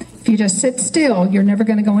 If you just sit still, you're never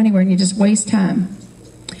going to go anywhere and you just waste time.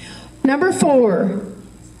 Number 4,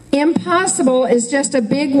 impossible is just a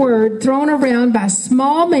big word thrown around by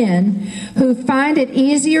small men who find it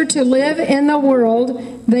easier to live in the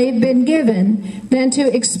world they've been given than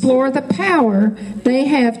to explore the power they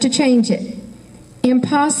have to change it.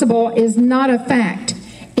 Impossible is not a fact.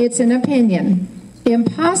 It's an opinion.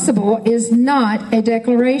 Impossible is not a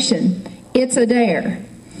declaration. It's a dare.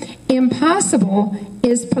 Impossible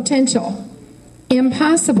is potential.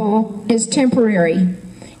 Impossible is temporary.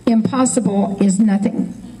 Impossible is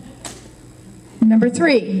nothing. Number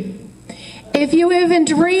 3, if you even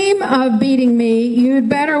dream of beating me, you'd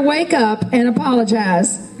better wake up and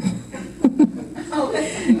apologize.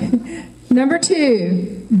 Number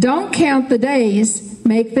 2, don't count the days,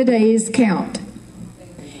 make the days count.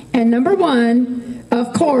 And number 1,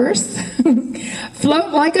 of course,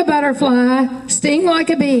 float like a butterfly, sting like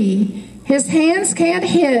a bee. His hands can't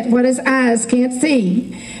hit what his eyes can't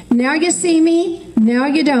see. Now you see me, now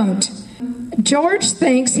you don't. George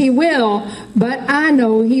thinks he will, but I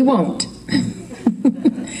know he won't.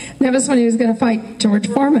 That was when he was going to fight George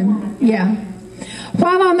Foreman. Yeah.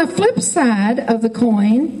 While on the flip side of the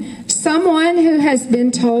coin, someone who has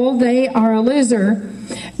been told they are a loser,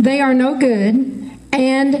 they are no good,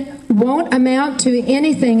 and won't amount to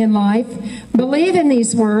anything in life, believe in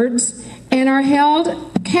these words and are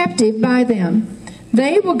held captive by them.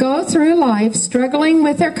 They will go through life struggling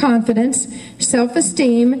with their confidence,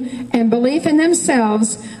 self-esteem, and belief in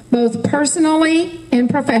themselves, both personally and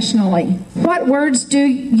professionally. What words do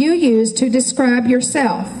you use to describe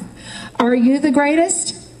yourself? Are you the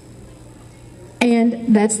greatest?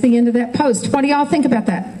 And that's the end of that post. What do y'all think about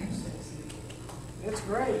that? It's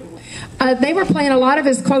great. They were playing a lot of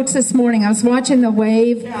his quotes this morning. I was watching the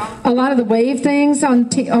Wave, a lot of the Wave things on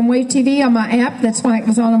Wave TV on my app. That's why it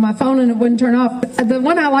was on my phone and it wouldn't turn off. The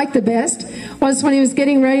one I liked the best was when he was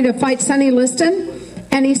getting ready to fight Sonny Liston.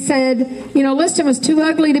 And he said, you know, Liston was too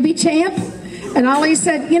ugly to be champ. And Ali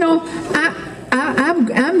said, you know,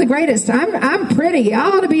 I'm the greatest. I'm pretty. I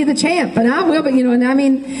ought to be the champ. And I will, but, you know, and I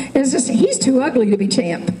mean, it's just, he's too ugly to be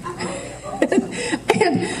champ.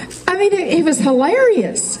 And, I mean, it was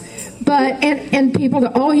hilarious. But and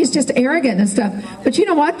people, oh, he's just arrogant and stuff. But you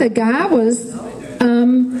know what? The guy was,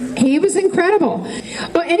 he was incredible.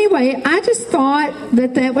 Well, anyway, I just thought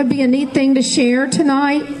that would be a neat thing to share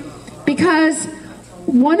tonight, because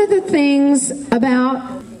one of the things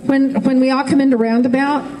about when we all come into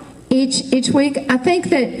Roundabout each week, I think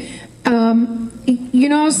that you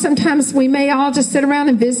know, sometimes we may all just sit around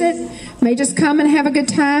and visit, may just come and have a good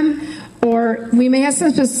time. Or we may have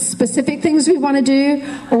some specific things we want to do,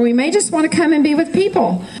 or we may just want to come and be with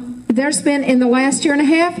people. There's been, in the last year and a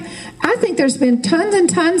half, I think there's been tons and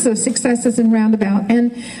tons of successes in Roundabout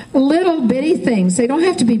and little bitty things. They don't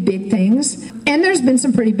have to be big things. And there's been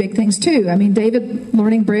some pretty big things too. I mean, David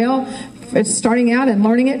learning Braille, starting out and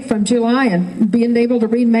learning it from July and being able to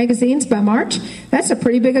read magazines by March, that's a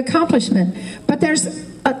pretty big accomplishment. But there's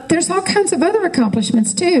all kinds of other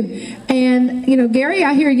accomplishments too. And, you know, Gary,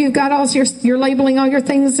 I hear you've got all you're labeling all your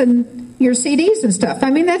things and your CDs and stuff. I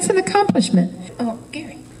mean, that's an accomplishment. Oh,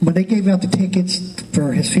 Gary. When they gave out the tickets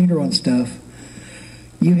for his funeral and stuff,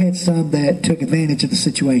 you had some that took advantage of the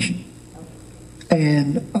situation.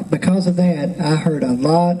 And because of that, I heard a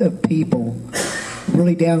lot of people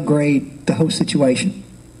really downgrade the whole situation.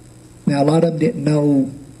 Now, a lot of them didn't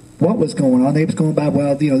know what was going on. They was going by,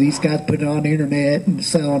 well, you know, these guys put it on the internet and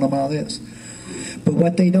selling them all this. But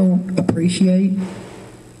what they don't appreciate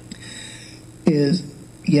is,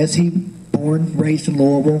 yes, he born, raised in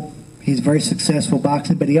Louisville. He's very successful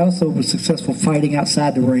boxing, but he also was successful fighting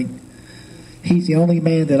outside the ring. He's the only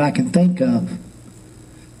man that I can think of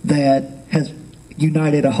that has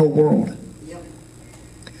united a whole world.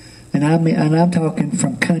 And I'm talking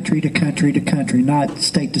from country to country to country, not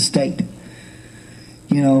state to state.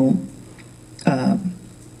 You know,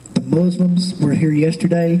 the Muslims were here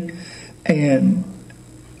yesterday, and,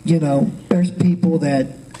 you know, there's people that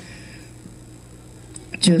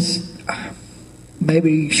just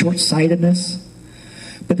maybe short-sightedness,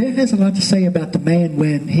 but that has a lot to say about the man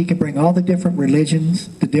when he can bring all the different religions,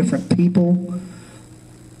 the different people,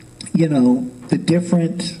 you know, the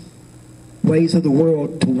different ways of the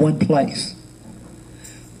world to one place.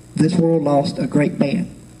 This world lost a great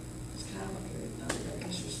man.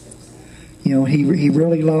 You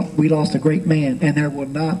know, we lost a great man, and there will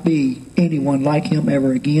not be anyone like him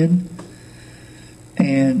ever again.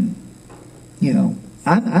 And, you know,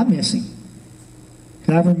 I miss him.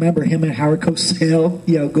 And I remember him and Howard Cosell,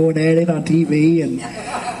 you know, going at it on TV, and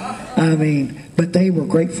I mean, but they were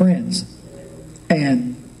great friends.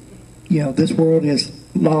 And, you know, this world has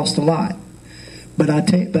lost a lot. But I'll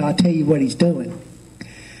tell you what he's doing.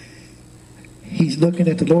 He's looking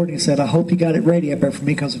at the Lord and he said, I hope you got it ready up there for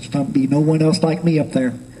me, because there's going to be no one else like me up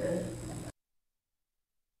there.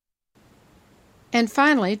 And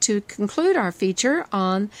finally, to conclude our feature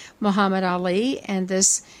on Muhammad Ali and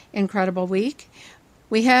this incredible week,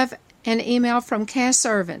 we have an email from Cass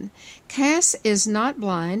Irvin. Cass is not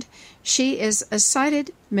blind. She is a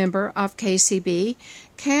sighted member of KCB.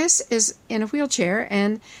 Cass is in a wheelchair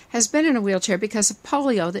and has been in a wheelchair because of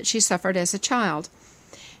polio that she suffered as a child.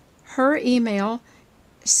 Her email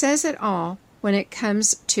says it all when it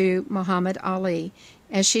comes to Muhammad Ali,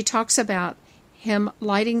 as she talks about him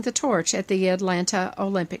lighting the torch at the Atlanta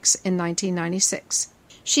Olympics in 1996.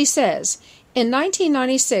 She says, in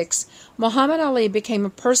 1996, Muhammad Ali became a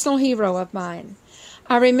personal hero of mine.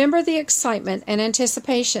 I remember the excitement and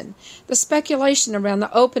anticipation, the speculation around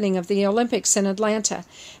the opening of the Olympics in Atlanta,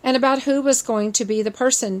 and about who was going to be the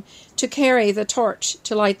person to carry the torch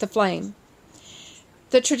to light the flame.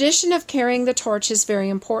 The tradition of carrying the torch is very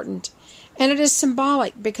important, and it is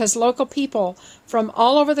symbolic because local people from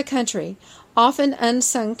all over the country, often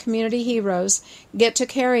unsung community heroes, get to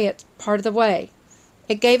carry it part of the way.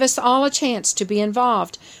 It gave us all a chance to be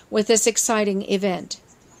involved with this exciting event.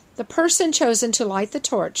 The person chosen to light the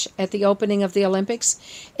torch at the opening of the Olympics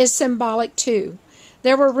is symbolic too.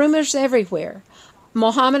 There were rumors everywhere.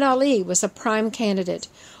 Muhammad Ali was a prime candidate.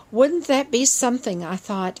 Wouldn't that be something, I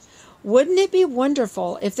thought. Wouldn't it be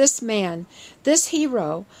wonderful if this man, this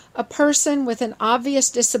hero, a person with an obvious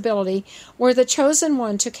disability, were the chosen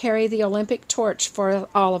one to carry the Olympic torch for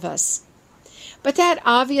all of us? But that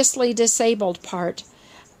obviously disabled part,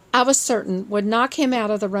 I was certain, would knock him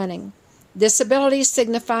out of the running. Disability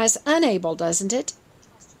signifies unable, doesn't it?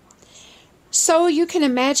 So you can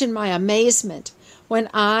imagine my amazement when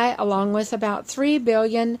I, along with about 3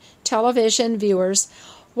 billion television viewers,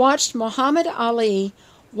 watched Muhammad Ali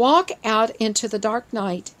walk out into the dark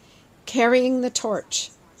night carrying the torch.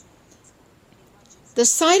 The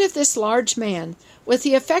sight of this large man, with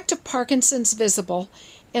the effect of Parkinson's visible,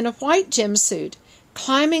 in a white gym suit,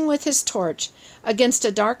 climbing with his torch against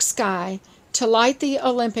a dark sky to light the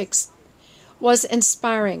Olympics, was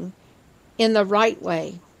inspiring in the right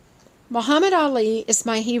way. Muhammad Ali is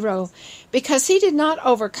my hero because he did not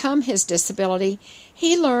overcome his disability.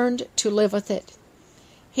 He learned to live with it.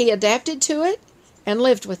 He adapted to it and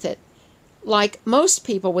lived with it, like most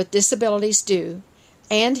people with disabilities do,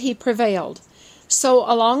 and he prevailed. So,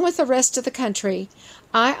 along with the rest of the country,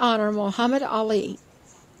 I honor Muhammad Ali,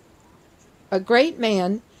 a great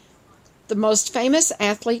man, the most famous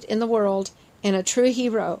athlete in the world, and a true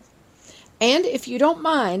hero. And if you don't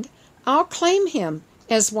mind, I'll claim him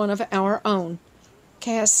as one of our own.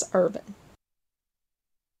 Cass Urban.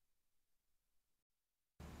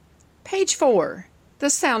 Page 4. The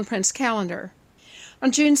Soundprints Calendar.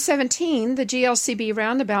 On June 17, the GLCB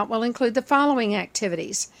Roundabout will include the following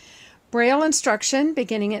activities: Braille instruction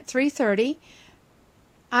beginning at 3:30,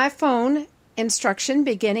 iPhone instruction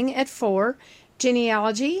beginning at 4,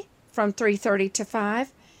 genealogy from 3:30 to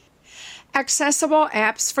 5, accessible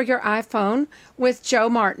apps for your iPhone with Joe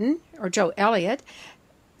Martin, or Joe Elliott,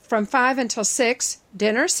 from 5 until 6,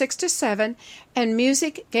 dinner 6 to 7, and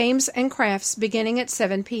music, games, and crafts beginning at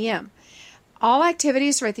 7 p.m. All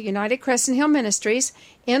activities are at the United Crescent Hill Ministries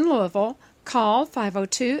in Louisville. Call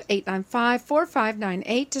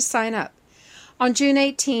 502-895-4598 to sign up. On June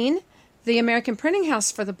 18, the American Printing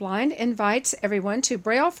House for the Blind invites everyone to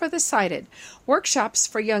Braille for the Sighted, workshops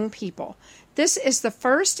for young people. This is the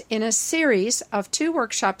first in a series of 2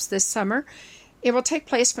 workshops this summer. It will take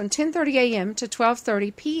place from 10:30 a.m. to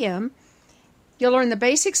 12:30 p.m. You'll learn the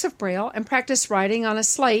basics of Braille and practice writing on a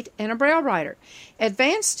slate and a Braille writer.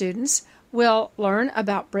 Advanced students will learn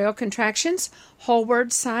about Braille contractions, whole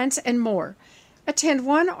word signs, and more. Attend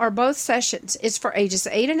one or both sessions. It's for ages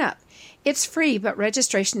 8 and up. It's free, but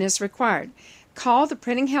registration is required. Call the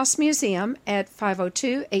Printing House Museum at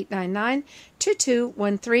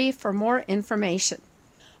 502-899-2213 for more information.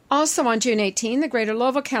 Also on June 18, the Greater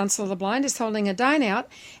Louisville Council of the Blind is holding a dine-out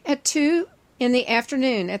at 2 in the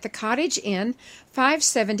afternoon at the Cottage Inn,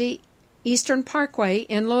 570 Eastern Parkway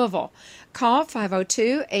in Louisville. Call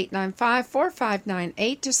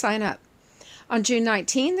 502-895-4598 to sign up. On June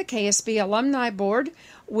 19, the KSB Alumni Board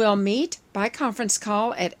will meet by conference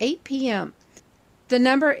call at 8 p.m. The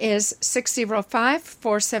number is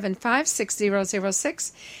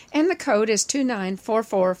 605-475-6006, and the code is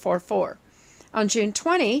 294444. On June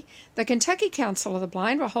 20, the Kentucky Council of the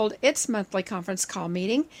Blind will hold its monthly conference call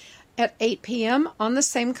meeting at 8 p.m. on the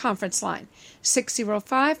same conference line,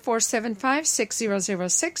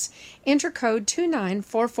 605-475-6006, enter code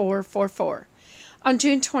 294444. On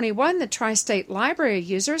June 21, the Tri-State Library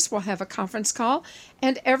users will have a conference call,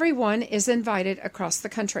 and everyone is invited across the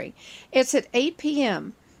country. It's at 8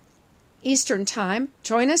 p.m. Eastern Time.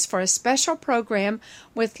 Join us for a special program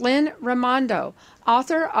with Lynn Raimondo,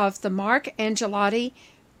 author of the Mark Angelotti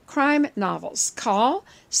crime novels. Call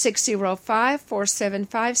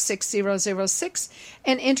 605-475-6006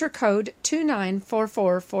 and enter code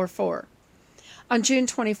 294444. On June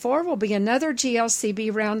 24 will be another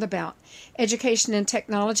GLCB Roundabout. Education and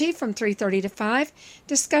Technology from 3:30 to 5,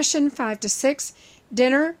 discussion 5 to 6,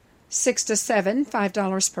 dinner 6 to 7,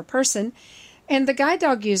 $5 per person, and the Guide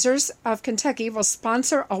Dog users of Kentucky will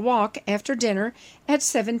sponsor a walk after dinner at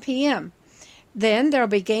 7 p.m. Then there will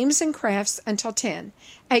be games and crafts until 10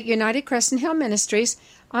 at United Crescent Hill Ministries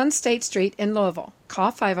on State Street in Louisville.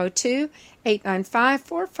 Call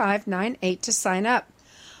 502-895-4598 to sign up.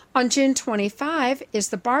 On June 25 is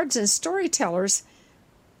the Bards and Storytellers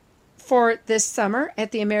for this summer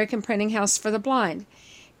at the American Printing House for the Blind.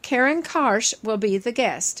 Karen Karsh will be the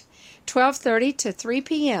guest, 12:30 to 3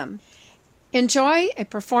 p.m. Enjoy a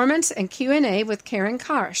performance and Q&A with Karen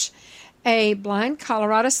Karsh, a blind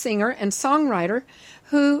Colorado singer and songwriter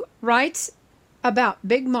who writes about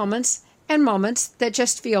big moments and moments that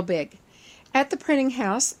just feel big. At the Printing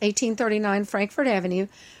House, 1839 Frankfort Avenue,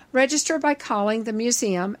 register by calling the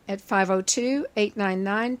museum at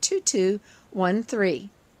 502-899-2213.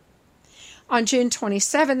 On June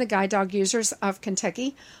 27, the Guide Dog users of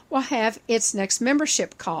Kentucky will have its next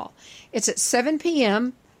membership call. It's at 7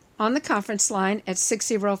 p.m. on the conference line at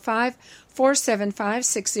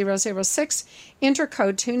 605-475-6006. Enter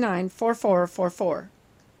code 294444.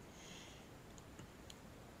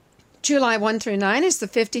 July 1 through 9 is the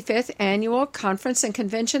 55th Annual Conference and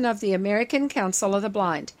Convention of the American Council of the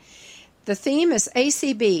Blind. The theme is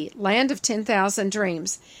ACB, Land of 10,000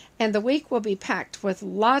 Dreams, and the week will be packed with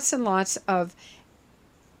lots and lots of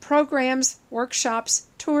programs, workshops,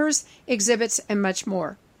 tours, exhibits, and much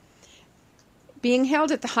more. Being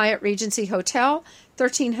held at the Hyatt Regency Hotel,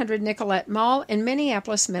 1300 Nicollet Mall in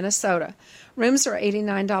Minneapolis, Minnesota. Rooms are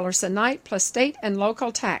 $89 a night plus state and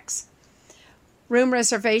local tax. Room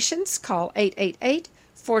reservations, call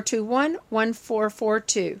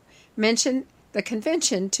 888-421-1442. Mention the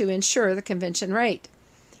convention to ensure the convention rate.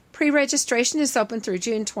 Pre-registration is open through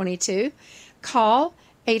June 22. Call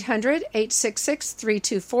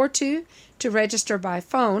 800-866-3242 to register by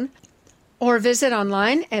phone, or visit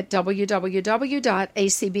online at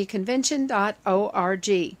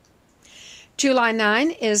www.acbconvention.org. July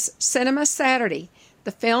 9 is Cinema Saturday.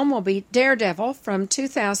 The film will be Daredevil from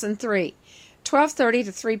 2003. 12:30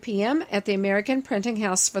 to 3 p.m. at the American Printing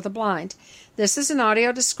House for the Blind. This is an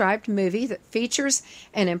audio-described movie that features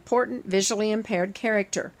an important visually impaired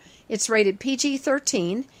character. It's rated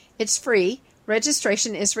PG-13. It's free.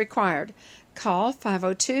 Registration is required. Call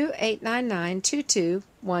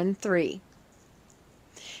 502-899-2213.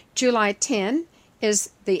 July 10 is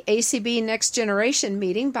the ACB Next Generation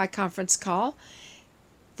meeting by conference call.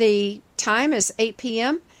 The time is 8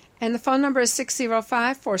 p.m. and the phone number is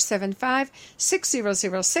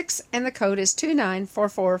 605-475-6006 and the code is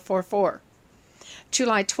 294444.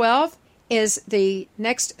 July 12 is the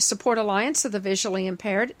next Support Alliance of the Visually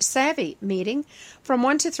Impaired Savvy meeting from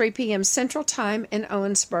 1 to 3 p.m. Central Time in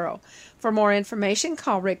Owensboro. For more information,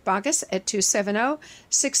 call Rick Bogus at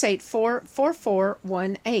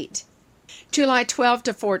 270-684-4418. July 12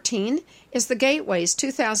 to 14 is the Gateways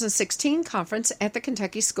 2016 conference at the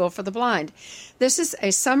Kentucky School for the Blind. This is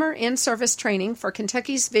a summer in-service training for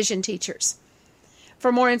Kentucky's vision teachers.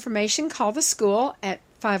 For more information, call the school at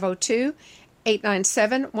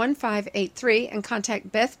 502-897-1583 and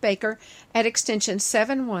contact Beth Baker at extension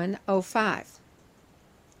 7105.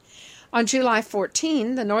 On July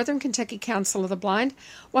 14, the Northern Kentucky Council of the Blind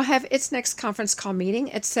will have its next conference call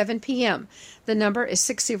meeting at 7 p.m. The number is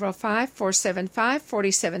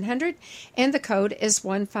 605-475-4700 and the code is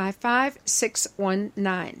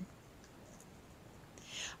 155619.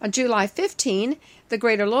 On July 15, the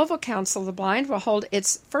Greater Louisville Council of the Blind will hold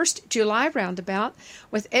its first July roundabout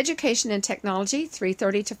with Education and Technology,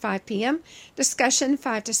 3:30 to 5 p.m., discussion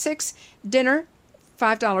 5 to 6, dinner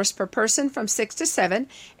 $5 per person from 6 to 7,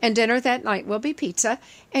 and dinner that night will be pizza,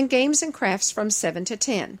 and games and crafts from 7 to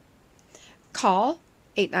 10. Call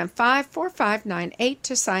 895-4598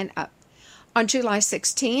 to sign up. On July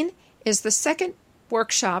 16 is the second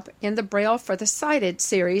workshop in the Braille for the Sighted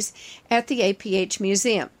series at the APH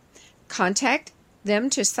Museum. Contact them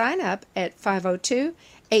to sign up at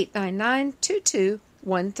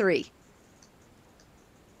 502-899-2213.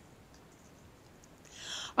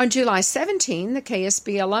 On July 17, the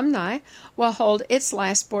KSB alumni will hold its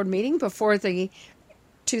last board meeting before the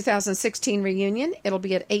 2016 reunion. It'll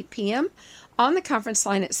be at 8 p.m. on the conference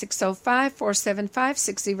line at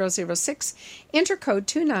 605-475-6006. Enter code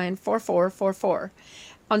 294444.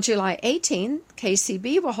 On July 18,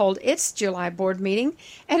 KCB will hold its July board meeting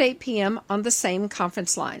at 8 p.m. on the same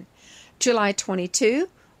conference line. July 22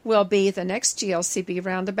 will be the next GLCB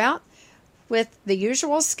roundabout with the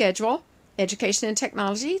usual schedule: Education and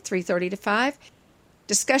Technology, 3:30 to 5,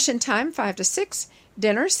 discussion time 5 to 6,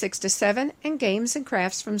 dinner 6 to 7, and games and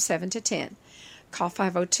crafts from 7 to 10. Call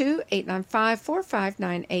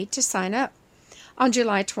 502-895-4598 to sign up. On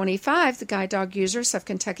July 25, the Guide Dog Users of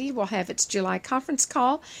Kentucky will have its July conference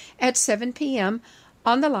call at 7 p.m.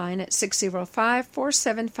 on the line at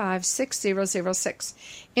 605-475-6006.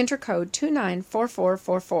 Enter code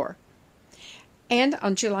 294444. And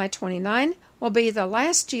on July 29 will be the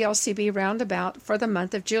last GLCB roundabout for the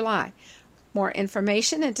month of July. More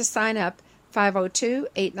information and to sign up,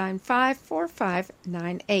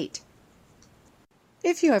 502-895-4598.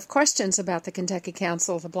 If you have questions about the Kentucky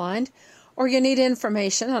Council of the Blind, or you need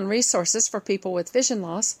information on resources for people with vision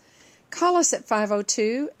loss, call us at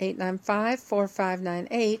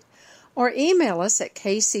 502-895-4598 or email us at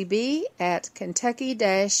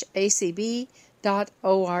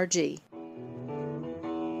kcb@kentucky-acb.org.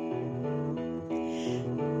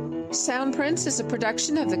 Soundprints is a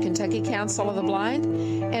production of the Kentucky Council of the Blind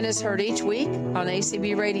and is heard each week on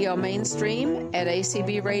ACB Radio Mainstream at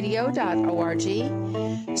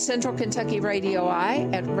acbradio.org, Central Kentucky Radio I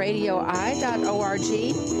at radioi.org,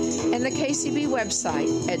 and the KCB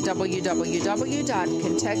website at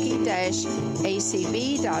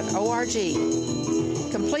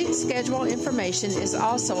www.kentucky-acb.org. Complete schedule information is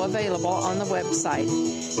also available on the website.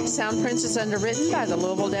 Soundprints is underwritten by the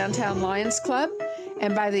Louisville Downtown Lions Club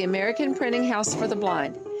and by the American Printing House for the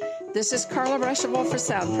Blind. This is Carla Ruschival for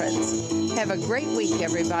Soundprints. Have a great week,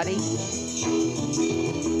 everybody.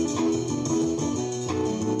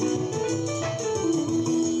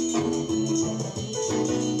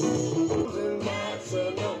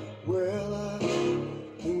 Well,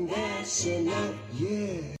 that's enough,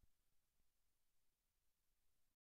 yeah.